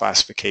aggressor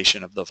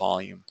classification of the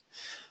volume.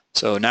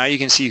 So now you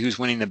can see who's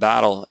winning the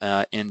battle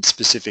in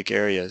specific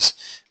areas.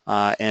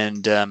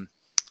 If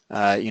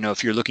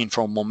you're looking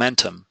for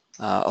momentum,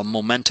 a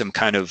momentum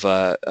kind of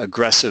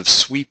aggressive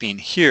sweeping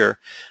here,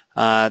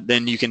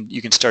 then you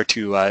can start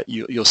to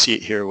you'll see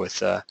it here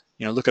with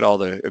look at all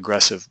the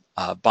aggressive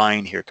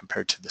buying here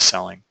compared to the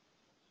selling.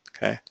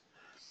 Okay,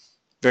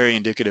 very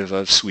indicative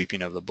of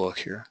sweeping of the book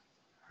here.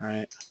 All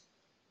right.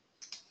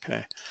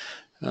 Okay,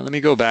 let me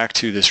go back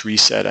to this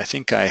reset. I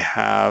think I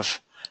have.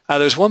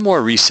 There's one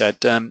more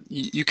reset.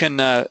 You can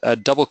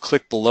double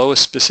click below a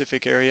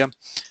specific area,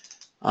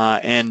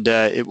 and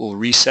it will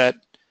reset.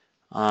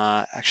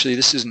 Actually,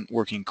 this isn't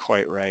working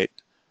quite right.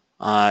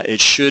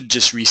 It should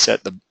just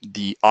reset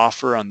the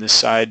offer on this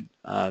side,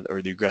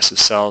 or the aggressive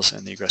sells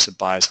and the aggressive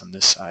buys on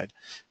this side.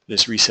 But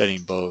it's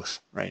resetting both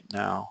right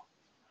now.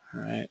 All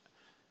right.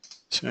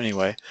 So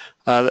anyway,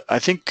 I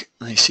think,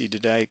 let me see,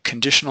 did I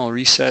conditional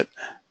reset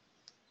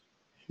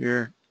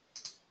here?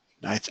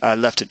 I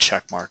left it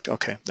check marked.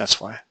 Okay,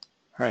 that's why.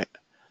 All right.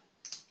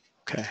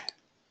 Okay.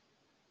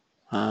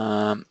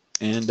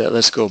 And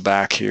let's go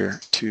back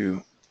here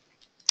to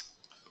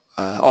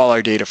all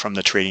our data from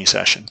the trading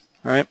session.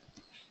 All right.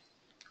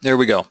 There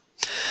we go.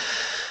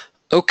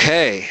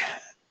 Okay.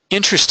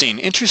 Interesting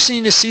to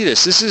see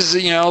this. This is,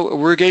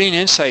 we're getting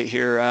insight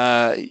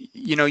here.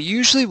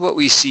 Usually what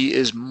we see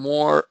is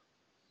more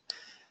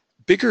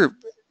bigger,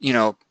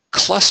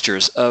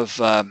 clusters of,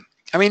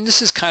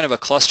 this is kind of a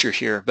cluster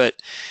here, but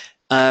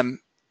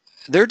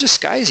they're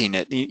disguising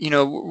it.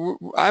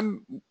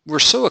 We're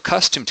so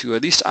accustomed to,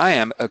 at least I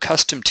am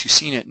accustomed to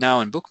seeing it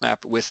now in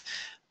Bookmap with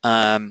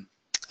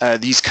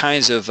these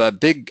kinds of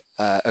big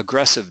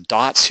aggressive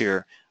dots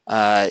here.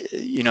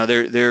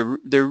 They're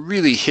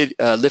really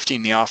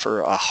lifting the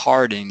offer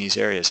hard in these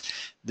areas.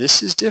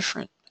 This is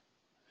different,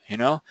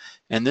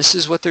 and this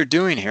is what they're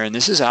doing here. And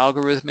this is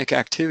algorithmic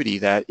activity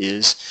that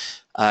is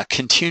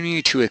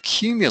continuing to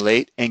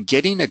accumulate and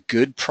getting a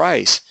good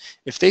price.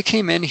 If they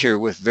came in here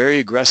with very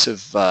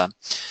aggressive,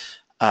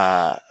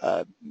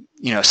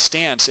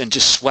 stance and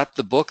just swept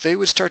the book, they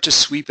would start to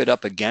sweep it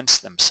up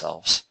against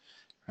themselves,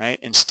 right?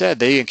 Instead,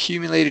 they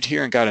accumulated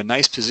here and got a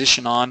nice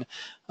position on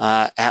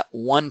at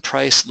one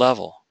price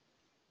level.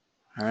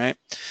 All right,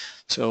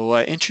 so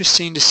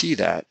interesting to see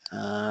that,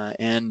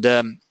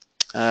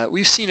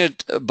 we've seen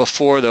it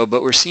before though,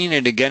 but we're seeing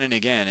it again and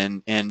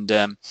again, and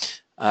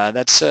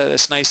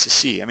that's nice to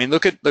see. I mean,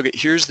 look at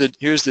here's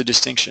the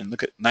distinction.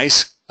 Look at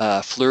nice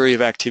flurry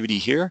of activity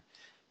here,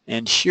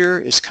 and here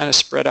is kind of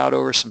spread out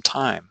over some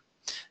time,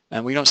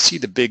 and we don't see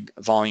the big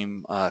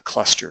volume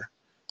cluster.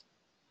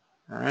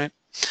 All right.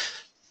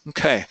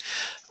 Okay.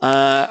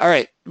 All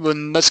right. Well,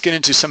 let's get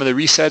into some of the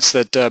resets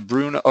that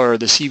Bruno, or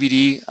the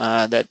CVD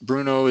that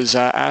Bruno is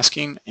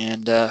asking,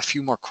 and a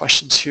few more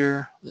questions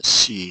here. Let's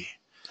see.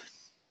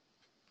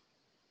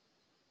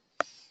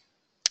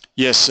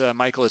 Yes,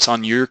 Michael, it's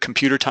on your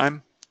computer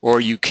time, or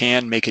you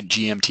can make it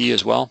GMT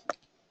as well.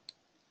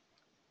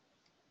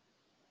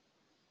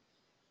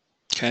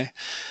 Okay.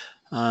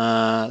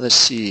 Let's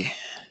see.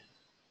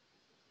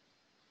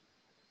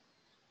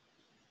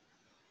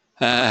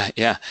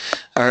 Yeah.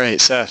 All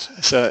right,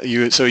 Seth. So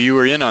you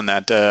were in on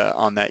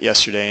that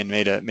yesterday and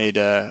made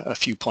a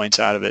few points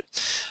out of it.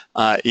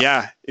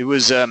 Yeah, it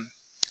was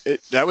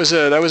that was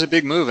a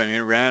big move. I mean,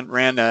 it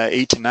ran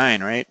 8 to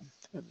 9, right?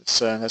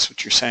 That's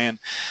what you're saying.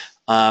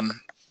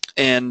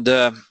 Anyway,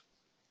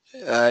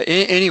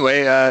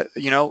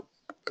 you know,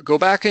 go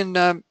back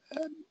and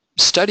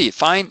study it.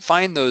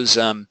 Find those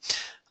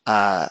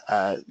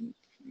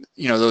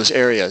you know, those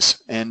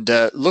areas and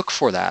look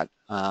for that.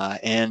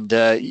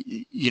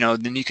 You know,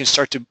 then you can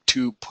start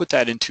to put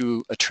that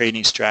into a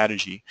trading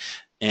strategy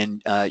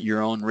and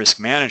your own risk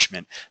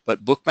management.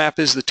 But Bookmap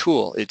is the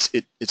tool.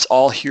 It's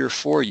all here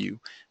for you.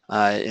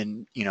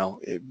 And you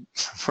know,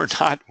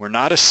 we're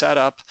not a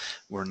setup.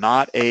 We're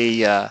not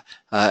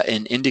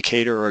an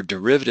indicator or a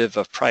derivative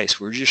of price.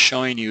 We're just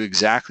showing you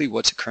exactly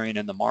what's occurring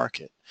in the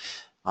market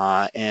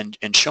and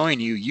showing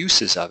you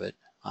uses of it,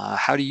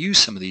 how to use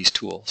some of these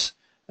tools.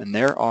 And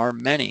there are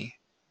many,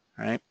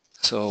 right?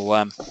 So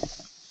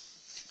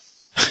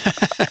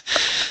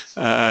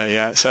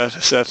yeah,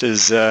 Seth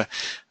is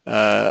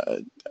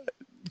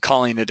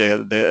calling it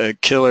the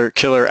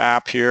killer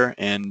app here,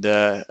 and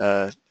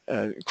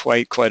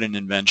quite an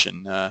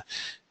invention.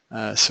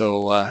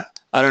 So I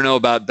don't know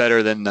about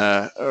better than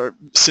or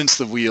since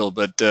the wheel,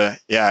 but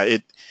yeah,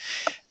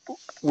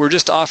 we're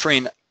just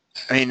offering.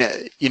 I mean,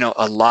 you know,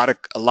 a lot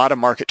of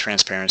market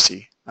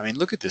transparency. I mean,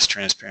 look at this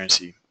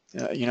transparency.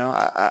 You know,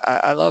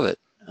 I love it,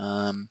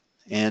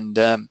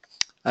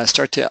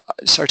 start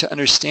to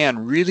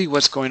understand really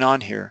what's going on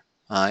here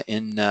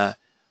in the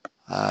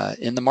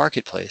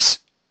marketplace.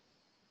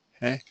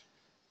 Okay.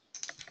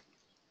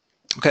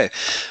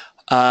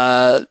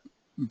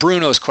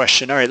 Bruno's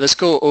question. All right, let's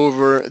go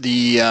over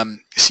the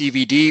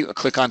CVD. I'll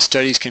click on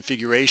Studies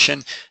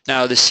Configuration.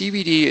 Now, the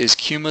CVD is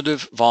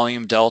cumulative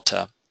volume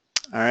delta.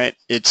 All right,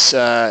 it's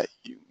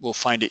we'll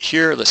find it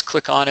here. Let's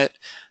click on it.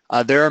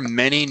 There are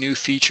many new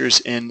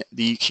features in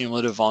the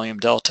cumulative volume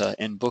delta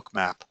in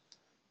Bookmap.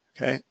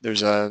 Okay,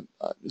 there's a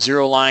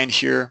zero line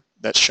here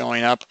that's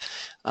showing up,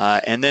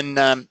 and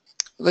then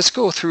let's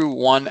go through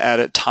one at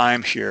a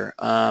time here.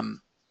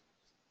 In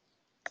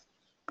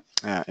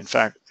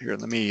fact, here,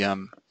 let me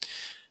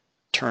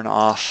turn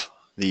off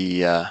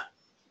the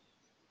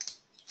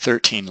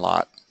 13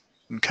 lot.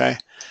 Okay,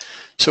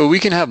 so we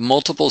can have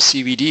multiple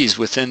CVDs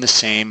within the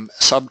same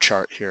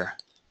subchart here.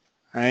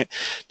 All right,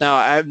 now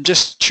I'm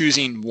just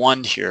choosing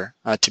one here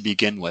to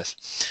begin with,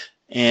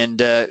 and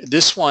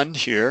this one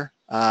here,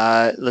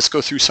 let's go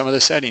through some of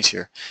the settings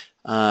here.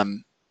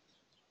 Well,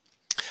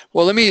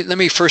 let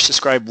me first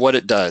describe what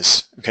it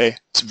does. Okay,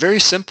 it's a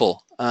very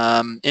simple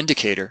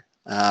indicator,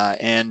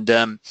 and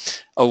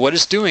what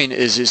it's doing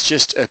is it's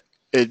just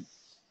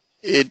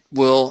it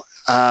will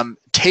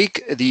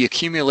take the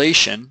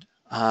accumulation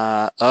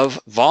of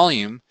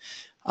volume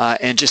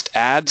and just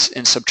adds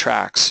and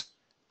subtracts.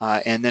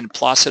 And then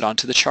plots it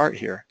onto the chart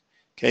here.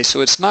 Okay,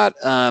 so it's not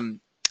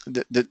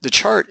the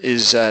chart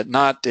is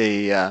not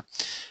a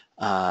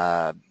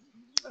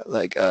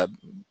like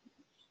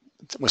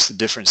what's the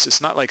difference?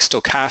 It's not like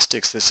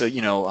stochastics. That's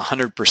you know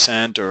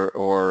 100%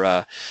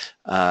 or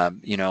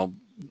you know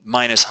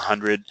minus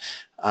 100.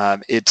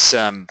 It's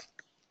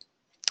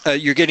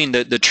you're getting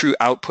the true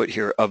output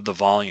here of the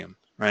volume,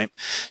 right?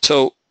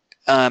 So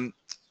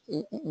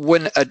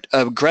when an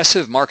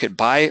aggressive market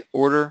buy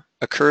order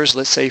occurs,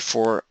 let's say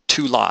for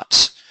 2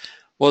 lots,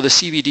 well, the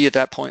CVD at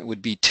that point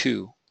would be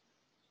 2.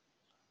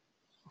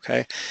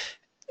 Okay,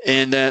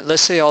 and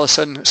let's say all of a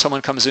sudden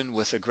someone comes in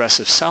with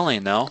aggressive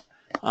selling though,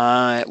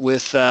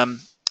 with 4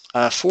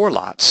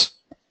 lots.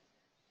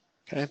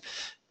 Okay,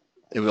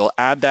 it will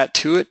add that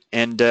to it,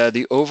 and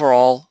the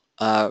overall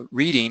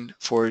reading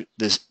for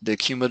the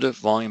cumulative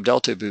volume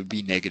delta would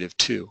be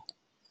 -2. And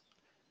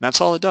that's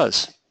all it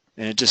does,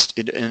 and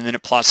and then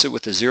it plots it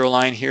with the zero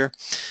line here,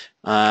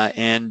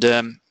 and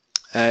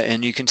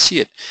you can see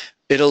it.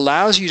 It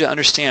allows you to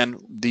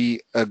understand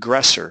the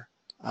aggressor,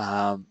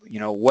 you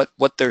know,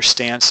 what their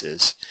stance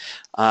is,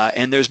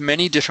 and there's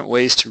many different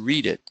ways to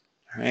read it.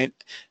 Right?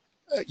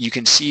 You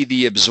can see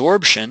the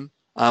absorption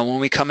when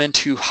we come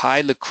into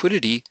high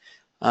liquidity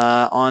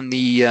on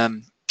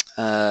the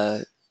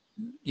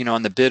you know,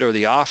 on the bid or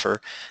the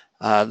offer.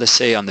 Let's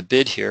say on the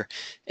bid here,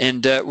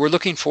 and we're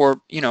looking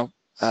for, you know,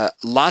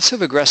 lots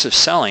of aggressive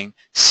selling,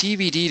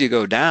 CVD to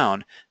go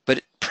down,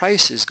 but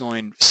price is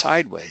going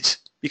sideways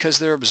because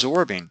they're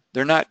absorbing.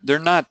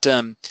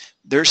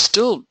 They're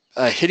still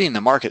hitting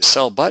the market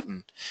sell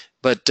button,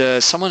 but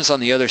someone's on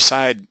the other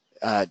side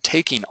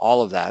taking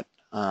all of that.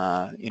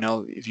 You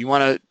know, if you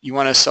want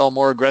to sell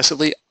more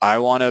aggressively, I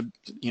want to,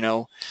 you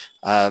know,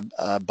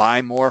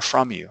 buy more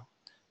from you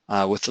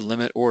with the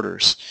limit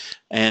orders,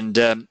 and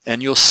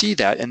you'll see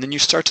that, and then you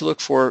start to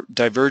look for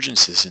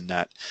divergences in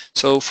that.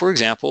 So, for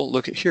example,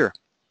 look at here.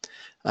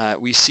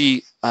 We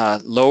see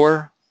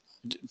lower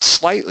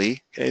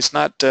slightly. Okay, it's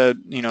not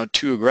you know,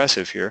 too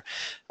aggressive here,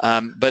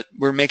 but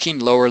we're making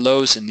lower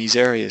lows in these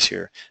areas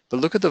here. But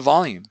look at the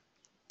volume,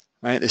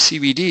 right? The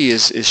CVD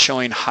is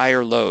showing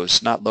higher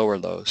lows, not lower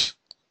lows.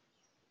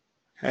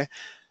 Okay,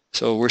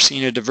 so we're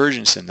seeing a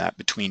divergence in that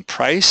between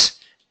price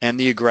and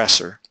the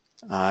aggressor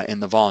in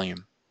the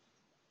volume.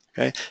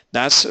 Okay,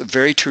 that's a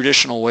very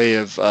traditional way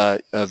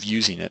of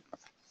using it.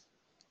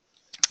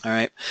 All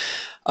right.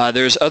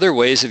 There's other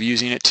ways of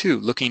using it too,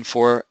 looking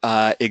for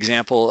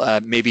example,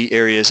 maybe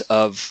areas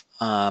of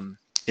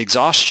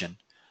exhaustion.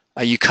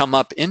 You come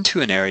up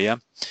into an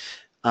area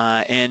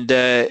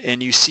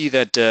and you see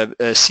that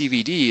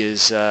CVD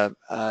is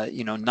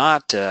you know,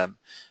 not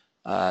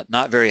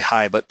very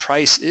high, but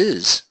price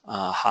is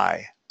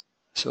high.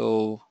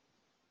 So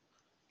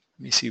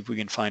let me see if we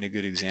can find a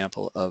good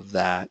example of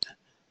that.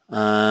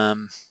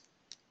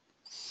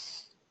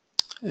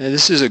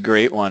 This is a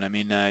great one. I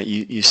mean,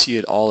 you see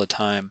it all the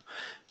time.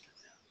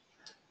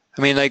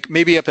 I mean, like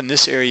maybe up in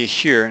this area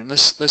here, and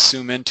let's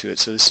zoom into it.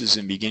 So this is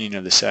in the beginning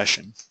of the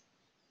session.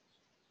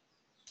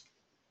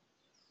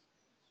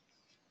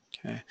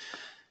 Okay.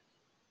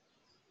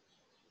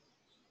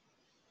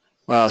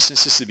 Well,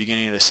 since this is the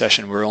beginning of the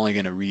session, we're only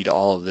going to read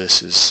all of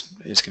this.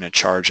 Is going to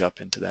charge up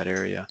into that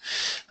area.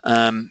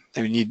 And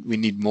we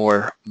need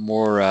more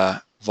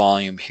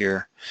volume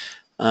here.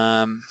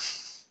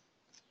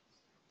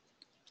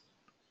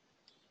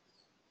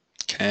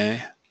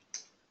 Okay.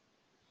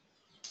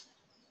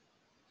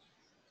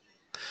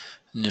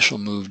 Initial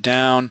move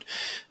down.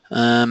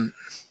 Well,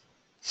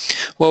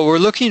 we're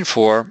looking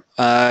for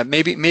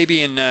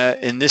maybe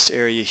in this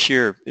area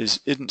here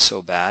isn't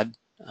so bad.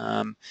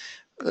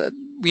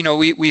 You know,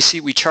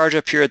 we charge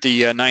up here at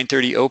the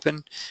 9:30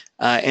 open,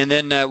 and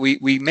then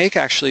we make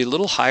actually a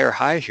little higher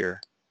high here.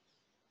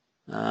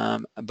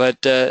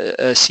 But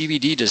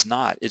CVD does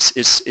not.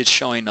 It's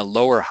showing a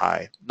lower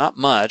high, not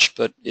much,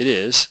 but it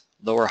is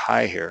lower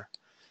high here.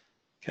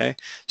 Okay,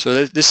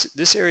 so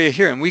this area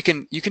here, and you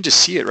can just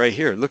see it right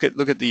here. Look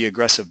at the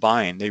aggressive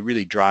buying. They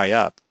really dry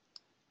up,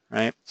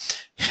 right?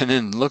 And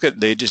then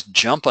they just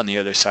jump on the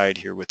other side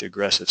here with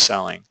aggressive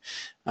selling,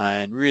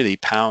 and really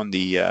pound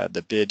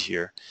the bid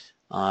here,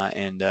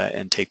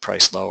 and take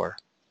price lower.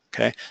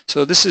 Okay,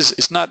 so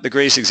it's not the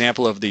greatest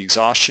example of the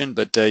exhaustion,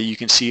 but you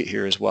can see it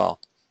here as well.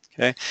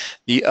 Okay,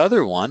 the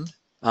other one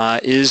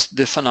is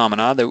the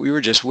phenomena that we were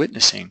just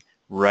witnessing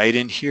right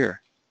in here.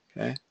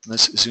 Okay,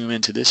 let's zoom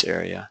into this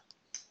area.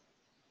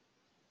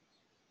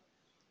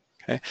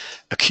 Okay,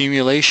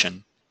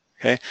 accumulation.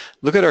 Okay,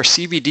 look at our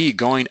CVD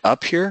going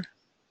up here,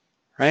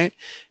 right?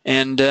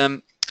 And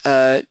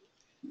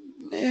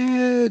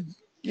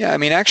yeah, I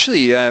mean,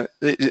 actually,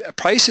 the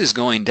price is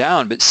going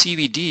down, but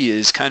CVD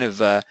is kind of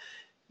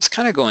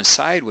going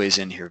sideways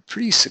in here.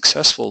 Pretty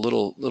successful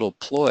little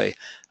ploy.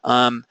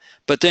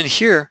 But then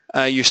here,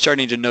 you're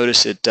starting to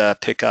notice it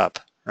pick up,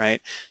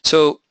 right?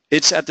 So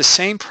it's at the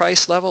same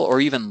price level or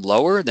even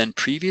lower than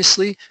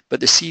previously, but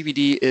the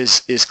CVD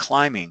is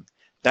climbing.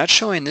 That's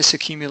showing this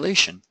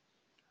accumulation,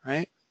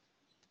 right?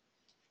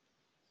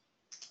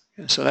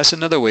 So that's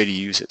another way to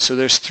use it. So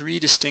there's 3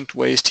 distinct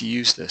ways to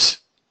use this.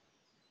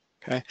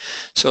 Okay,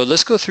 so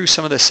let's go through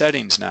some of the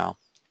settings now.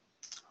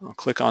 I'll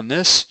click on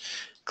this,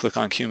 click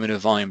on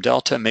cumulative volume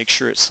delta, make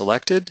sure it's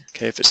selected.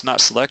 Okay, if it's not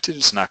selected,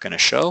 it's not going to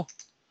show.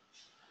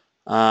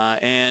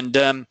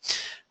 We'll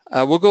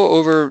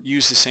go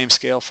use the same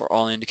scale for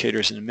all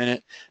indicators in a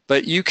minute,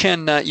 but you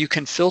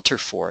can filter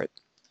for it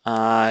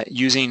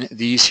using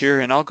these here,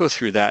 and I'll go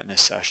through that in a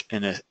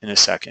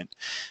second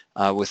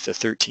with the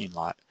 13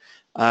 lot.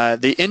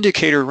 The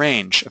indicator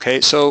range. Okay,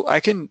 so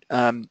I can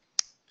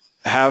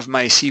have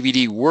my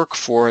CVD work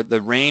for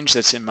the range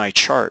that's in my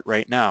chart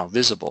right now,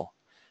 visible,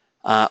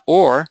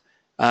 or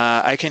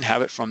I can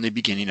have it from the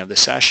beginning of the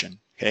session.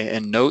 Okay,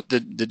 and note the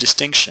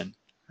distinction,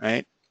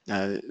 right?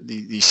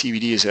 The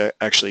CVD is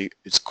actually,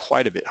 it's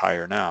quite a bit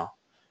higher now,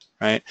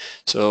 right?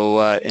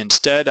 So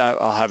instead,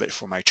 I'll have it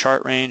for my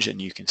chart range,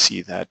 and you can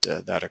see that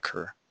that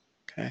occur.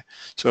 Okay,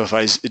 so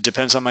it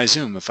depends on my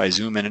zoom. If I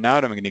zoom in and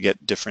out, I'm going to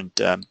get different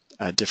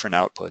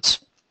outputs.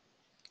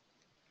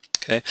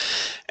 Okay,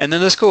 and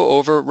then let's go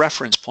over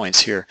reference points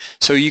here.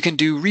 So you can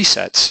do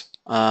resets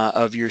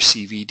of your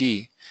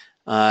CVD,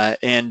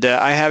 and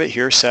I have it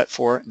here set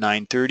for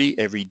 9:30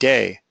 every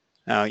day.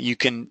 Now you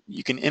can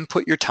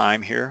input your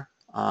time here,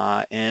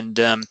 and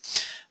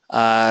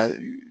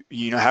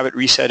you know, have it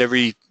reset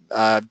every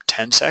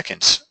 10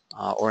 seconds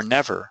or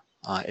never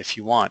if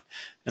you want.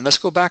 And let's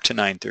go back to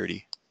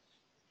 9:30.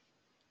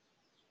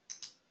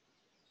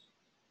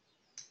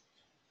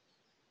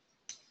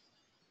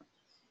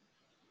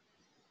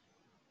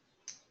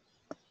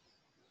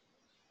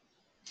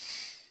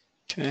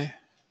 Okay,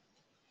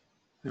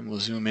 and we'll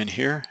zoom in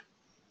here.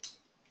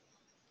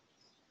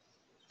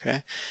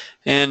 Okay,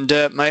 and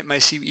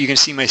you can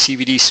see my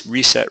CVD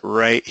reset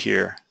right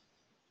here.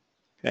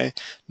 Okay,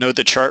 note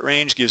the chart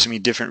range gives me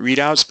different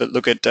readouts, but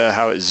look at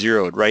how it's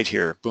zeroed right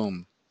here.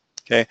 Boom.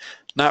 Okay,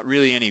 not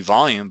really any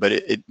volume, but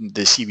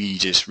the CVD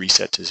just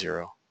reset to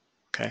 0.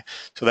 Okay,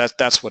 so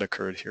that's what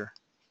occurred here.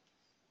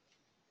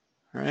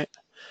 All right.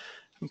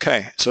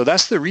 Okay, so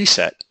that's the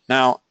reset.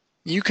 Now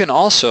you can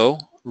also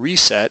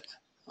reset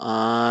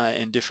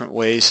in different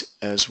ways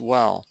as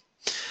well.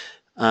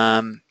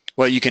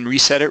 Well, you can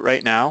reset it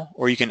right now,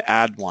 or you can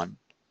add one,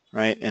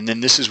 right? And then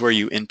this is where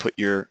you input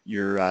your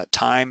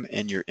time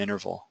and your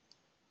interval,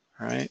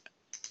 all right?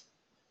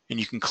 And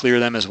you can clear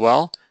them as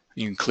well.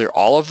 You can clear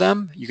all of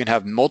them. You can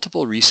have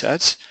multiple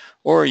resets,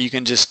 or you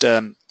can just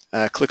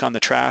click on the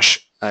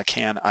trash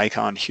can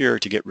icon here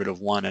to get rid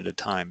of one at a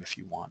time if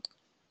you want.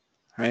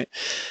 All right.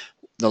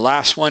 The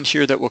last one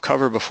here that we'll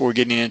cover before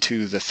getting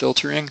into the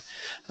filtering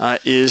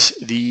is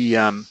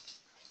the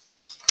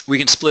we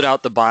can split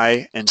out the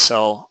buy and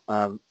sell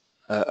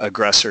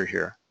aggressor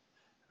here.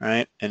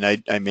 Right, and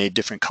I made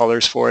different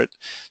colors for it.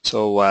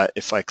 So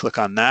if I click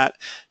on that,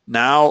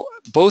 now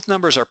both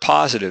numbers are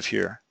positive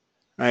here.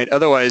 Right,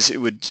 otherwise you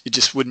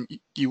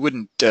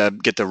wouldn't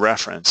get the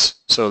reference.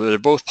 So they're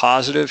both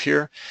positive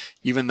here,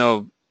 even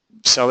though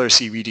seller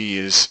CVD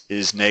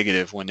is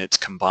negative when it's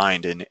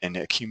combined and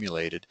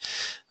accumulated.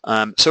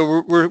 So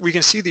we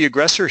can see the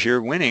aggressor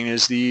here winning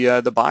is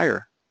the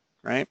buyer.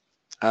 Right,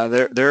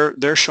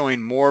 they're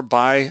showing more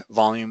buy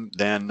volume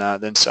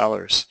than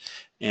sellers.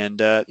 And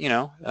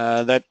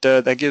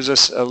that gives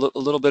us a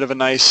little bit of a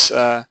nice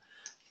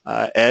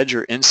edge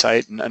or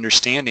insight and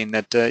understanding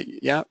that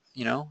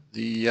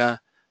the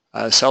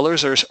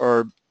sellers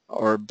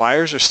or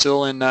buyers are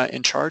still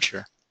in charge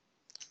here,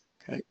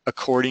 okay,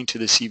 according to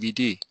the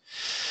CVD.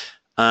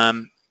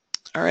 All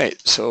right,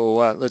 so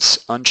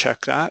let's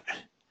uncheck that.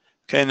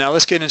 Okay, now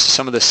let's get into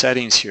some of the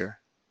settings here.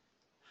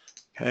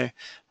 Okay.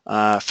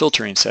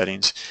 Filtering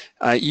settings.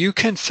 You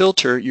can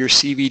filter your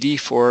CVD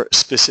for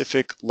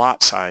specific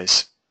lot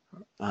size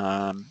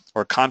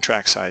or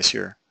contract size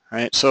here,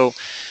 right? So,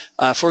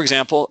 for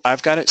example,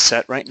 I've got it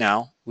set right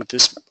now with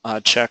this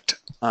checked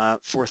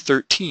for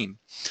 13.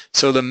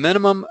 So the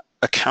minimum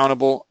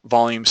accountable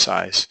volume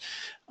size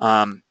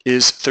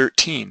is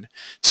 13.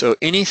 So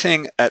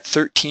anything at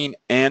 13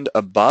 and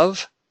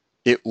above,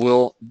 it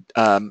will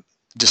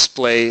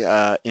display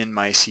in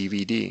my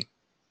CVD.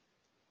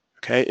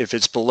 Okay, if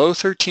it's below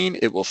 13,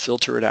 it will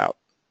filter it out.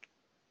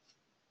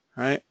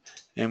 All right,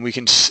 and we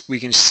can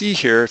see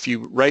here if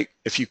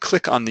you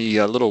click on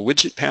the little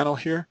widget panel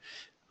here,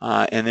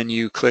 and then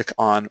we'll click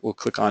on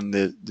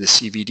the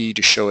CVD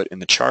to show it in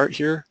the chart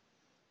here,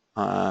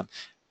 and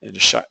to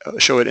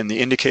show it in the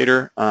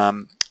indicator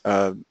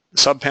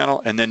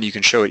subpanel, and then you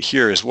can show it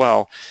here as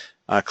well.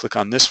 Click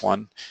on this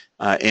one,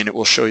 and it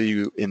will show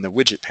you in the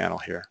widget panel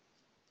here.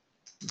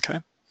 Okay.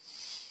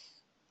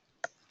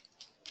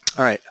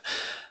 All right.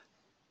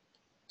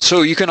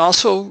 So you can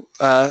also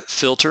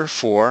filter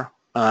for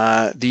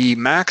the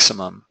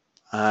maximum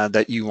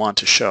that you want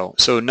to show.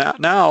 So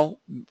now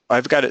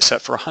I've got it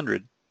set for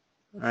 100,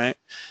 right?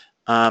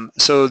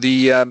 So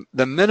the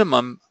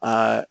minimum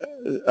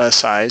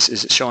size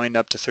is showing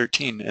up to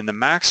 13, and the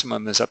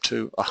maximum is up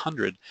to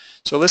 100.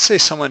 So let's say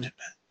someone,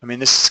 I mean,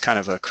 this is kind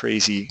of a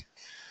crazy.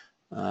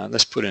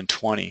 Let's put in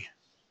 20.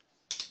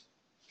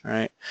 All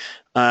right,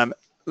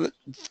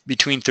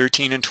 between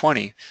 13 and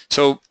 20.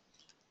 So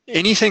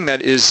anything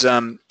that is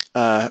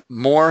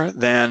more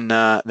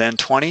than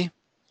 20,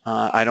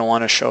 I don't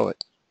want to show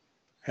it.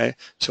 Okay,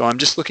 so I'm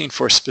just looking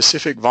for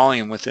specific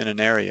volume within an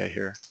area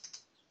here.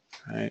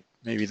 Right,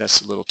 maybe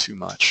that's a little too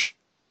much.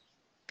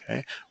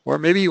 Okay, or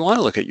maybe you want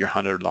to look at your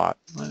 100 lot.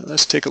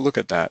 Let's take a look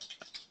at that.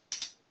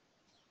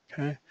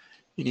 Okay,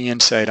 any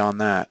insight on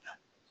that?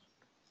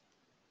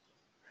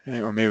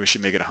 Okay, or maybe we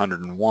should make it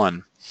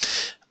 101.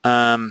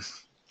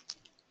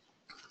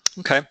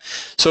 Okay,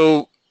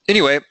 so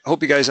anyway, I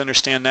hope you guys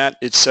understand that.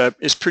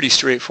 It's pretty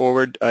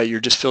straightforward. You're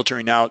just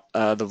filtering out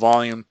the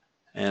volume,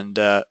 and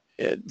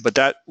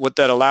but what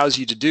that allows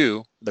you to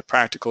do, the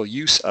practical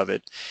use of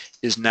it,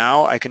 is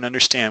now I can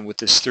understand with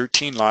this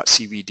 13 lot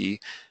CVD,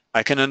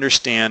 I can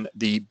understand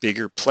the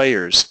bigger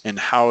players and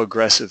how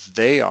aggressive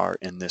they are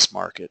in this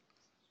market.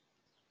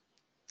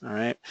 All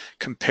right,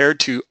 compared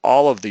to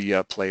all of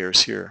the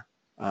players here,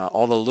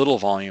 all the little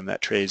volume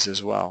that trades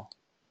as well.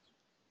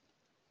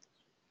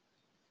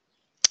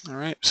 All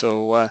right,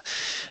 so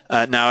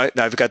now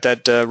I've got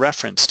that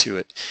reference to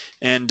it.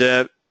 And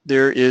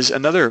there is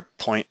another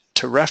point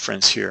to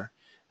reference here,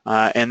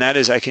 and that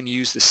is I can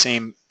use the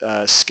same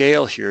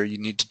scale here. You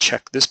need to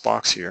check this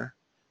box here,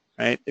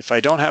 right? If I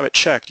don't have it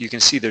checked, you can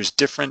see there's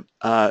different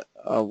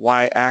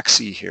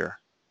y-axis here.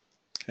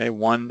 Okay,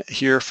 one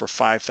here for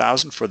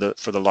 5,000 for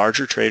the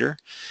larger trader,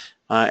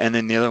 and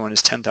then the other one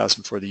is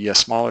 10,000 for the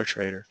smaller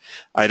trader.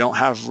 I don't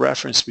have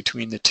reference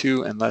between the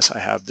two unless I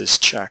have this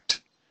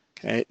checked.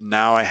 Okay,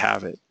 now I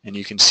have it, and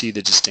you can see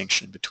the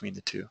distinction between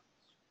the two.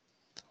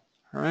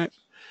 All right,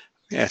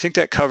 yeah, I think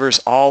that covers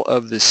all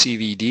of the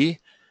CVD.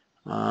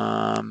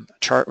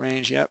 Chart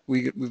range, yep,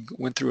 we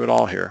went through it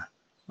all here.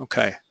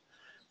 Okay,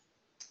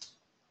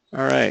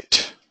 all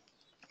right.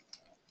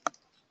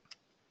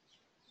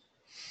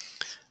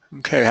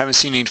 Okay, I haven't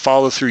seen any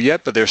follow through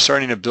yet, but they're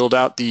starting to build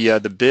out the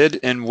bid.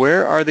 And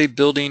where are they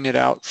building it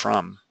out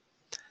from?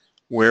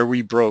 Where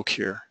we broke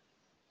here.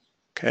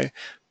 Okay.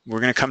 We're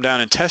going to come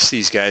down and test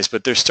these guys,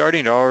 but they're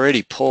starting to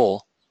already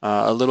pull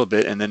a little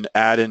bit and then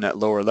add in at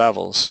lower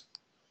levels,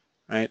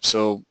 right?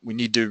 So we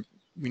need to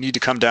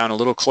come down a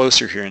little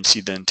closer here and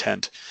see the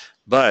intent.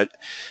 But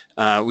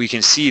we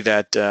can see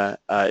that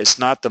it's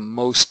not the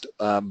most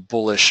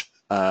bullish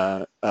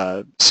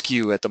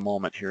skew at the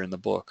moment here in the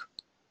book.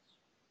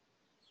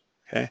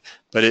 Okay,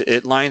 but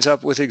it lines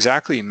up with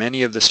exactly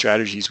many of the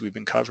strategies we've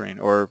been covering,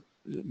 or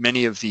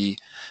many of the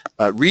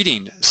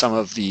reading some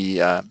of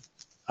the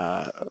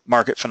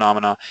market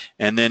phenomena,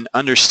 and then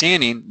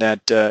understanding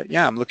that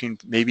yeah, I'm looking,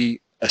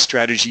 maybe a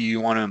strategy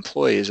you want to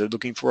employ is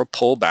looking for a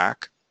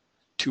pullback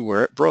to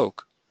where it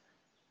broke,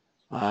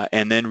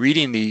 and then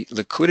reading the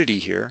liquidity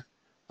here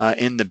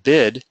in the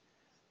bid,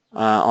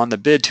 on the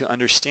bid, to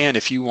understand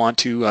if you want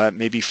to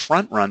maybe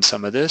front run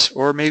some of this,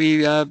 or maybe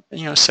you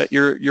know, set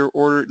your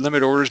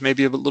limit orders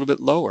maybe a little bit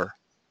lower.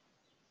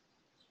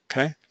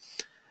 Okay,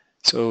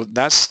 so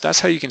that's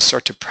how you can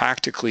start to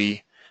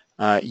practically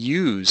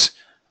use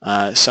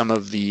some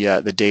of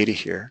the data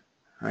here,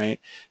 right?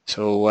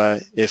 So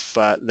if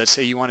let's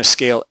say you want to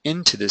scale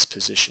into this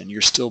position,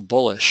 you're still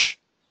bullish,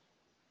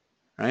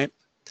 right?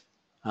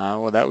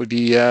 Well, that would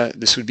be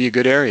this would be a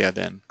good area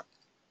then.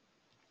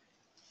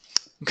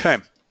 Okay.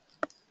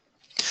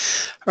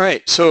 All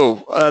right,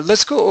 so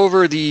let's go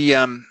over the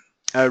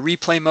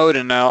replay mode,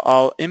 and now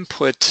I'll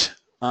input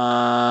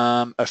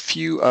a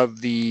few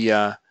of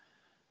the.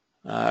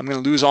 I'm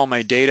going to lose all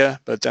my data,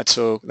 but that's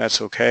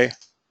okay.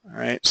 All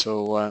right,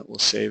 so we'll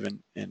save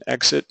and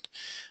exit.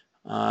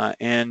 Oh,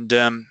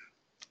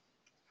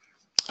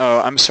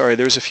 I'm sorry,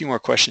 there's a few more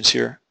questions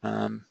here.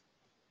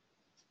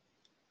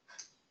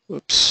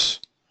 Whoops.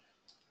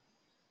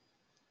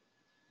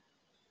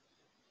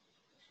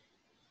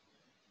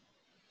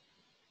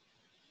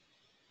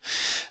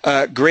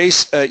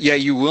 Grace, yeah,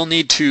 you will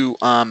need to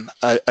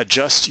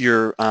adjust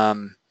your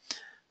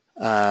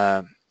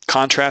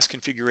contrast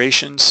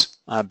configurations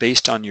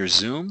based on your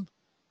zoom,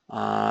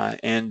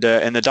 and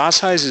the dot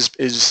size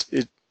is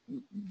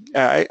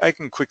I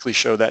can quickly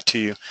show that to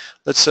you.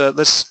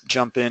 Let's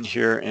jump in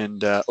here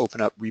and open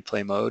up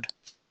replay mode.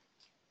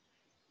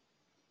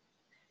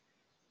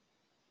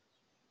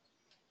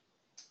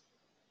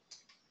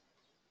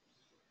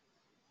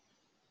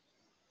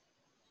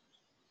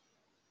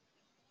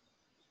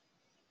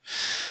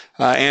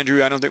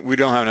 Andrew, I don't think we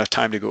don't have enough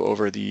time to go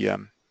over the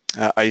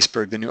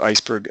iceberg, the new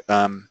iceberg.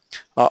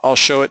 I'll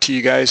show it to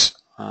you guys,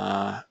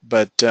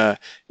 but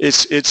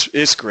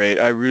it's great.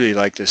 I really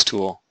like this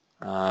tool.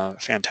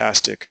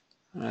 Fantastic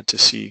to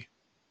see.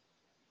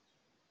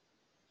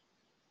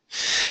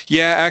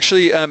 Yeah,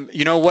 actually,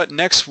 you know what?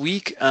 Next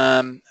week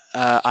I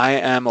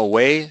am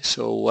away,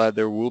 so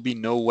there will be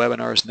no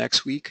webinars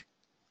next week.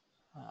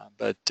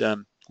 But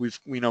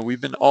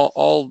we've been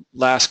all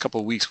last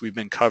couple of weeks we've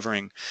been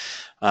covering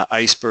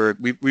iceberg.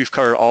 We've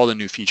covered all the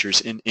new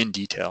features in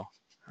detail.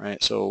 All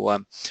right,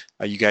 so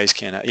you guys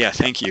can yeah,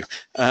 thank you.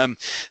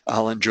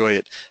 I'll enjoy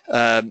it.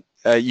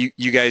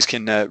 You guys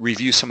can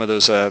review some of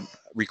those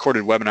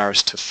recorded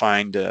webinars to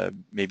find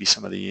maybe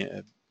some of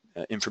the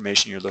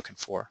information you're looking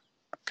for.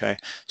 Okay,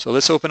 so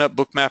let's open up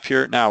Bookmap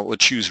here. Now we'll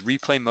choose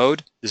replay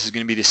mode. This is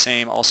going to be the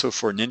same also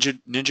for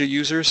Ninja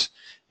users,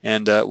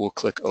 and we'll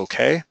click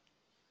OK.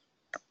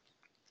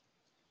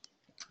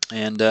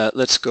 And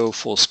let's go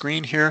full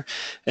screen here.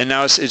 And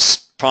now it's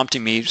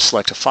prompting me to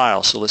select a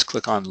file. So let's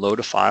click on load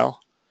a file.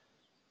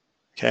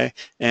 Okay,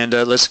 and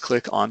let's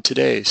click on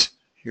today's.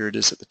 Here it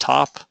is at the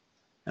top,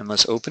 and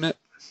let's open it.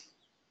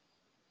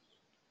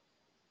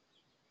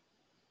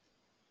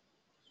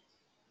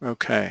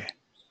 Okay,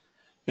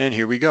 and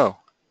here we go.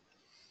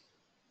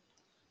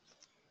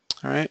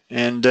 All right,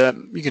 and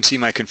you can see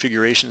my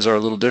configurations are a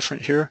little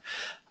different here.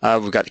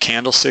 We've got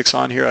candlesticks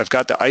on here. I've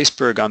got the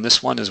iceberg on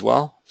this one as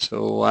well.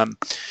 So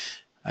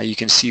you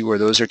can see where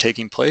those are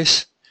taking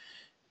place.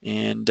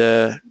 And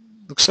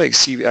looks like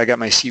I got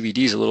my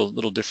CVDs a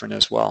little different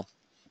as well.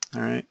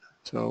 All right,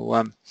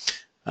 so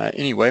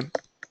anyway,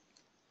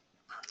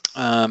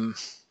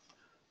 let's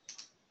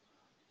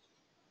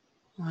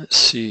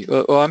see.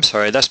 Oh, I'm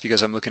sorry, that's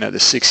because I'm looking at the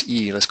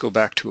 6E. Let's go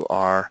back to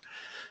our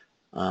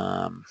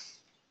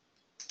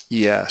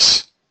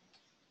ES.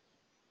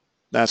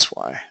 That's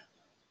why.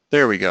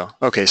 There we go.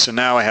 Okay, so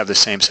now I have the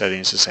same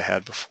settings as I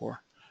had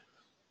before,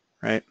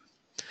 right?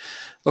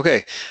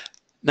 Okay,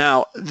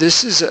 now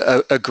this is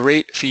a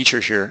great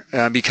feature here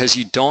because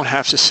you don't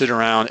have to sit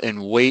around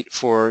and wait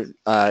for,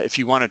 if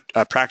you want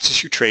to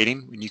practice your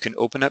trading, you can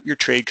open up your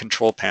trade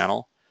control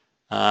panel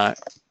and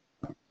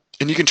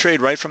you can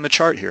trade right from the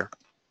chart here.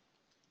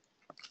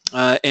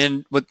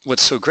 And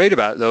what's so great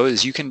about it though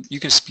is you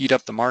can speed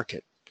up the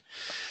market.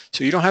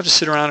 So you don't have to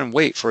sit around and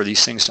wait for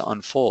these things to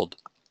unfold.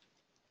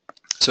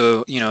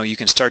 So you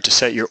can start to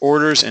set your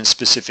orders in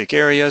specific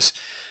areas,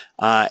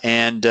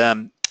 and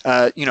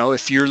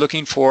if you're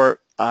looking for,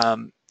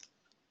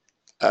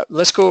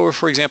 let's go over,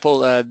 for example,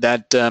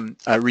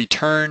 that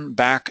return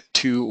back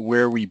to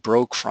where we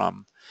broke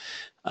from.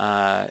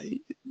 That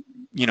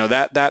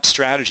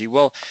strategy.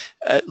 Well,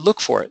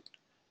 look for it,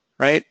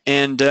 right?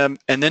 And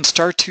then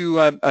start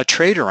to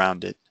trade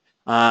around it,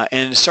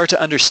 and start to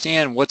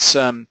understand what's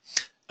going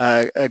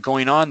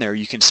on there.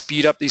 You can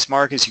speed up these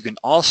markets. You can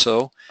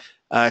also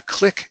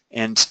click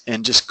and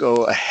just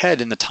go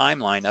ahead in the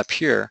timeline up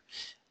here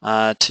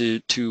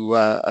to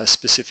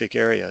specific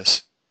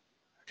areas.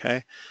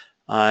 Okay,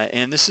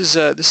 and this is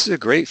a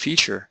great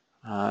feature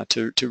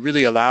to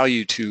really allow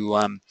you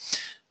to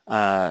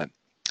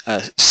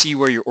see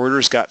where your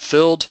orders got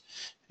filled,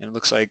 and it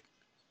looks like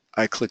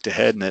I clicked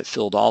ahead and it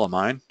filled all of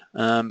mine.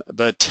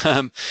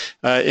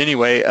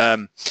 Anyway,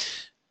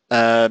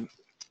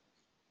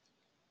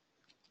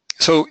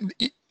 so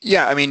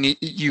yeah, I mean,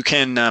 you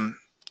can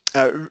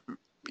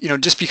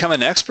just become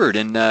an expert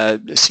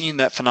in seeing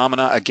that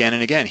phenomena again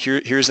and again.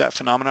 Here's that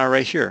phenomena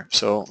right here.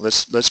 So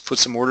let's put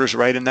some orders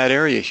right in that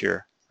area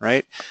here,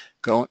 right?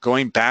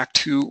 Going back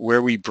to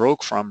where we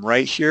broke from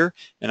right here,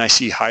 and I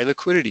see high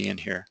liquidity in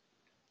here,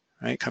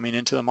 right, coming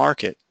into the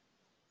market.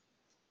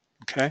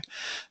 Okay,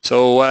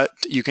 so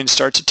you can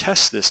start to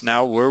test this.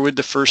 Now, where would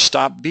the first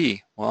stop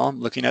be? Well, I'm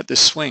looking at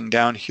this swing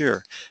down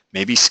here.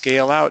 Maybe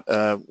scale out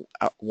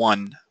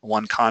one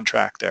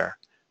contract there,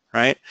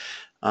 right?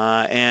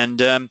 And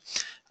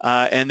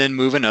then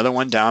move another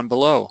one down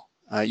below.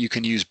 You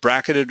can use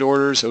bracketed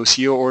orders,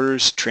 OCO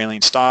orders,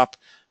 trailing stop,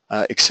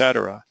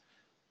 etc.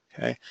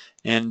 Okay,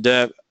 and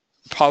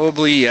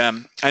probably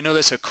I know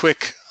that's a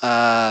quick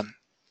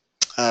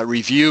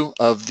review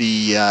of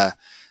the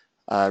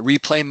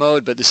replay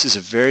mode, but this is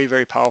a very,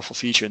 very powerful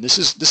feature, and this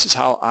is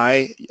how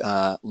I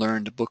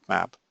learned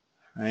Bookmap,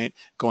 right?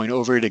 Going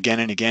over it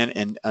again and again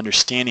and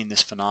understanding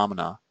this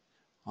phenomena,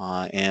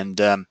 and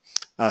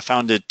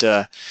found it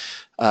to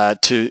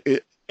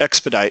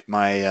expedite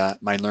my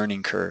my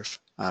learning curve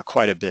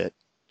quite a bit.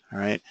 All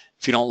right.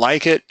 If you don't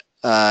like it,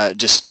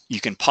 just you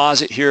can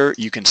pause it here.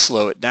 You can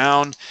slow it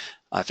down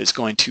if it's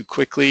going too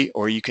quickly,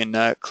 or you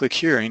can click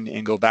here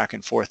and go back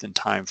and forth in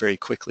time very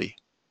quickly.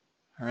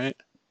 All right.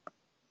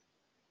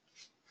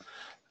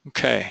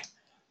 Okay,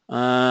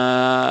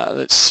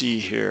 let's see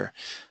here.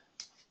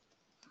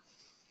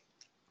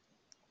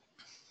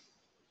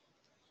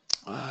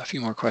 A few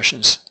more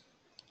questions.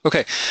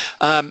 Okay,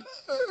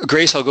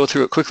 Grace, I'll go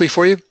through it quickly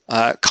for you.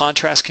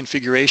 Contrast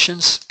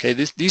configurations. Okay,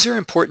 these are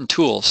important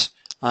tools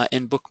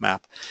in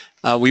Bookmap.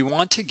 We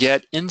want to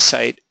get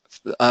insight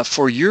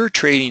for your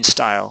trading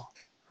style,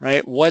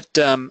 right? What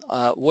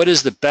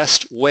is the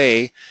best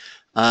way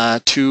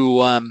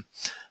to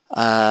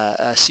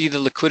see the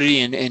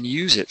liquidity and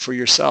use it for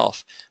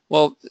yourself?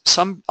 Well,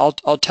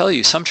 I'll tell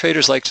you, some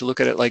traders like to look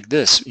at it like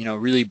this,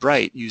 really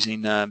bright,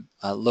 using a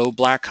low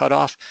black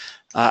cutoff.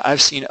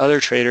 I've seen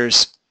other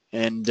traders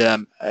and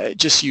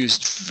just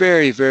used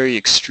very, very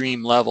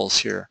extreme levels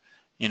here.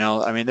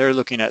 I mean, they're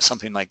looking at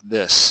something like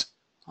this,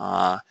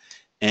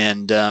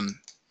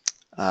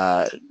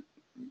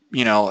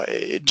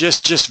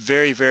 just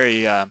very,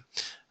 very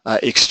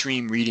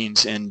extreme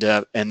readings, and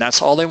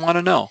that's all they want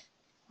to know.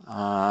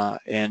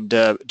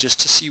 Just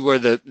to see where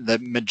the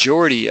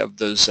majority of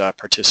those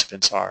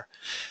participants are.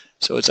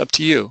 So it's up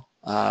to you.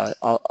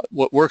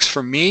 What works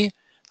for me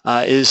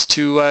is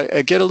to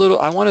get a little,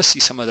 I want to see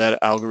some of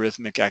that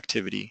algorithmic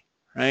activity,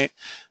 right?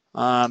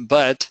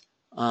 But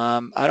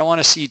I don't want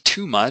to see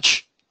too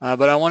much,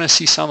 but I want to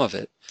see some of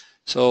it.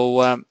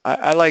 So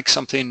I like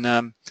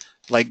something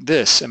like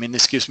this. I mean,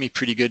 this gives me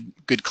pretty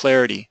good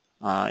clarity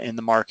in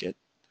the market.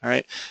 All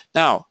right.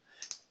 Now,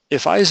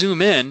 if I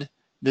zoom in,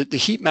 the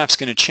heat map's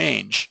going to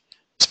change.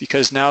 It's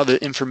because now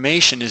the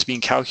information is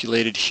being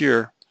calculated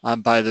here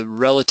by the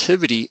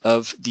relativity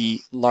of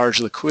the large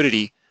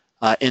liquidity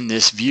in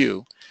this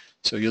view.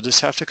 So you'll just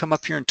have to come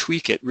up here and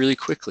tweak it really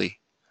quickly,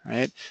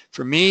 right?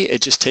 For me,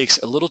 it just takes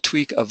a little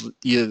tweak of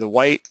either the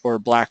white or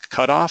black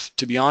cutoff,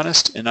 to be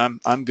honest, and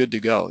I'm good to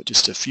go.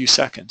 Just a few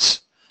seconds,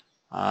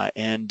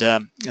 and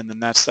then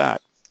that's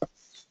that.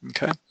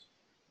 Okay.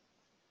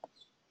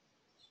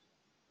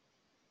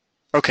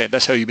 Okay,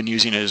 that's how you've been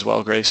using it as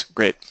well, Grace.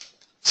 Great.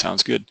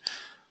 Sounds good.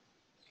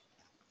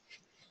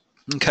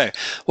 Okay.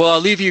 Well, I'll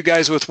leave you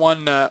guys with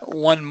one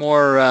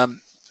more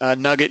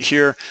nugget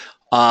here,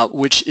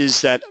 which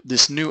is that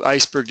this new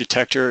iceberg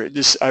detector.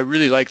 I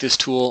really like this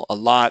tool a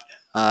lot.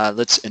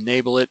 Let's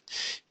enable it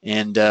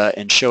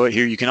and show it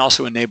here. You can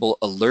also enable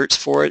alerts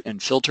for it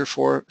and filter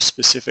for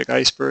specific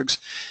icebergs.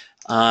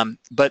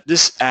 But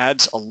this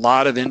adds a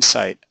lot of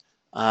insight.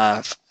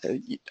 I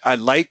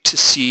like to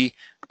see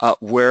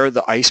where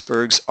the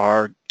icebergs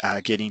are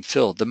getting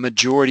filled, the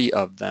majority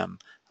of them,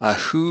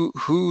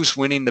 who's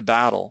winning the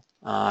battle,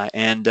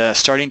 and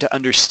starting to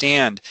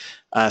understand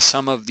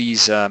some of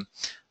these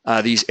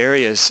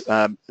areas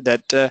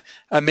that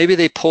maybe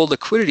they pull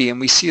liquidity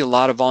and we see a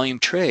lot of volume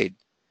trade,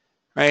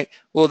 right?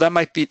 Well,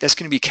 that's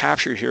going to be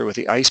captured here with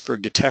the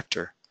iceberg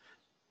detector,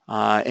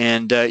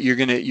 and you're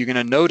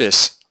gonna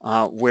notice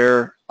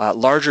where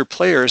larger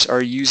players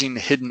are using the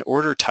hidden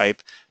order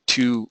type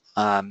to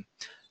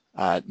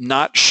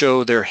not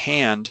show their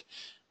hand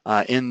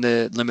in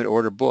the limit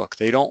order book.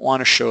 They don't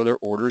want to show their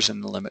orders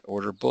in the limit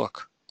order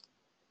book.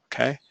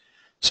 Okay,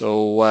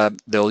 so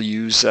they'll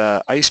use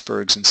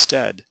icebergs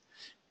instead,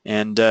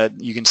 and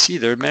you can see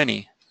there are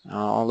many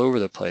all over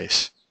the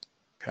place.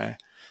 Okay,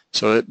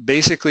 so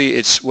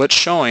basically what's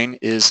showing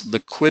is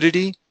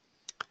liquidity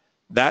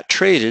that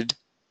traded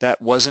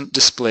that wasn't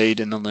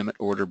displayed in the limit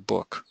order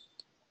book,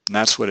 and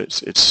that's what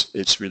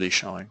it's really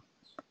showing.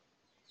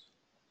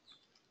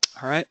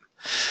 All right.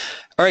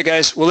 All right,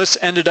 guys. Well, let's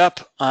end it up.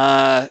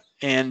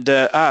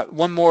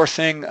 One more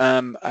thing.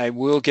 I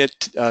will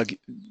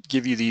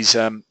give you these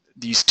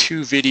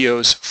two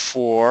videos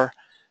for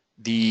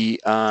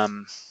the,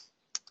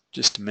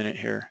 just a minute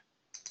here.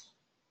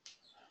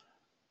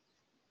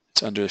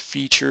 It's under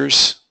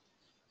features.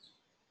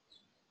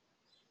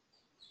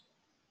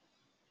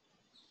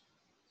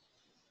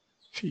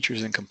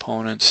 Features and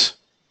components.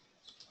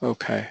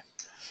 Okay.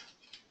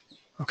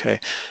 Okay.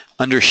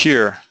 Under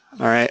here,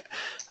 all right.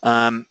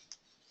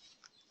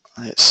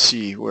 Let's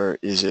see, where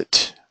is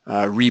it?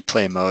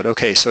 Replay mode.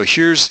 Okay, so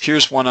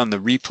here's one on the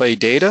replay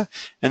data,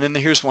 and then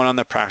here's one on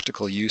the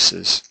practical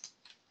uses.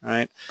 All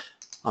right.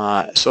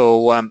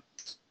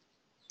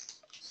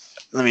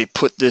 Let me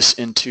put this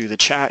into the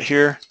chat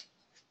here.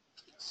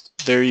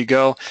 There you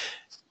go.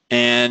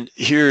 And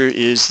here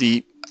is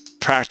the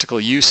practical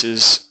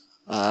uses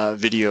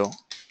video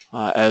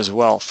as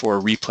well for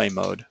replay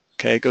mode.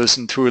 Okay, it goes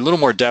into a little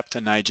more depth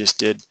than I just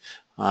did,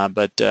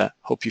 but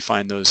hope you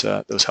find those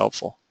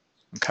helpful.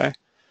 Okay.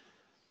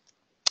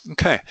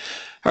 Okay.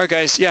 All right,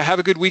 guys. Yeah, have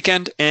a good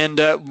weekend, and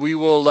we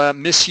will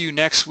miss you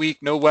next week.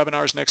 No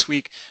webinars next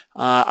week.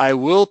 I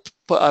will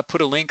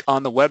put a link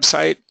on the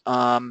website,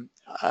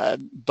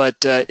 but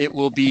it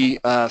will be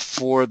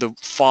for the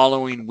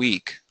following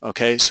week.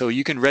 Okay, so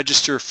you can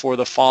register for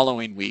the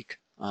following week,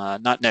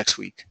 not next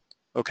week.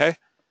 Okay.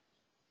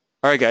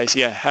 All right, guys.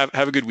 Yeah,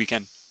 have a good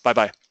weekend.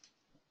 Bye-bye.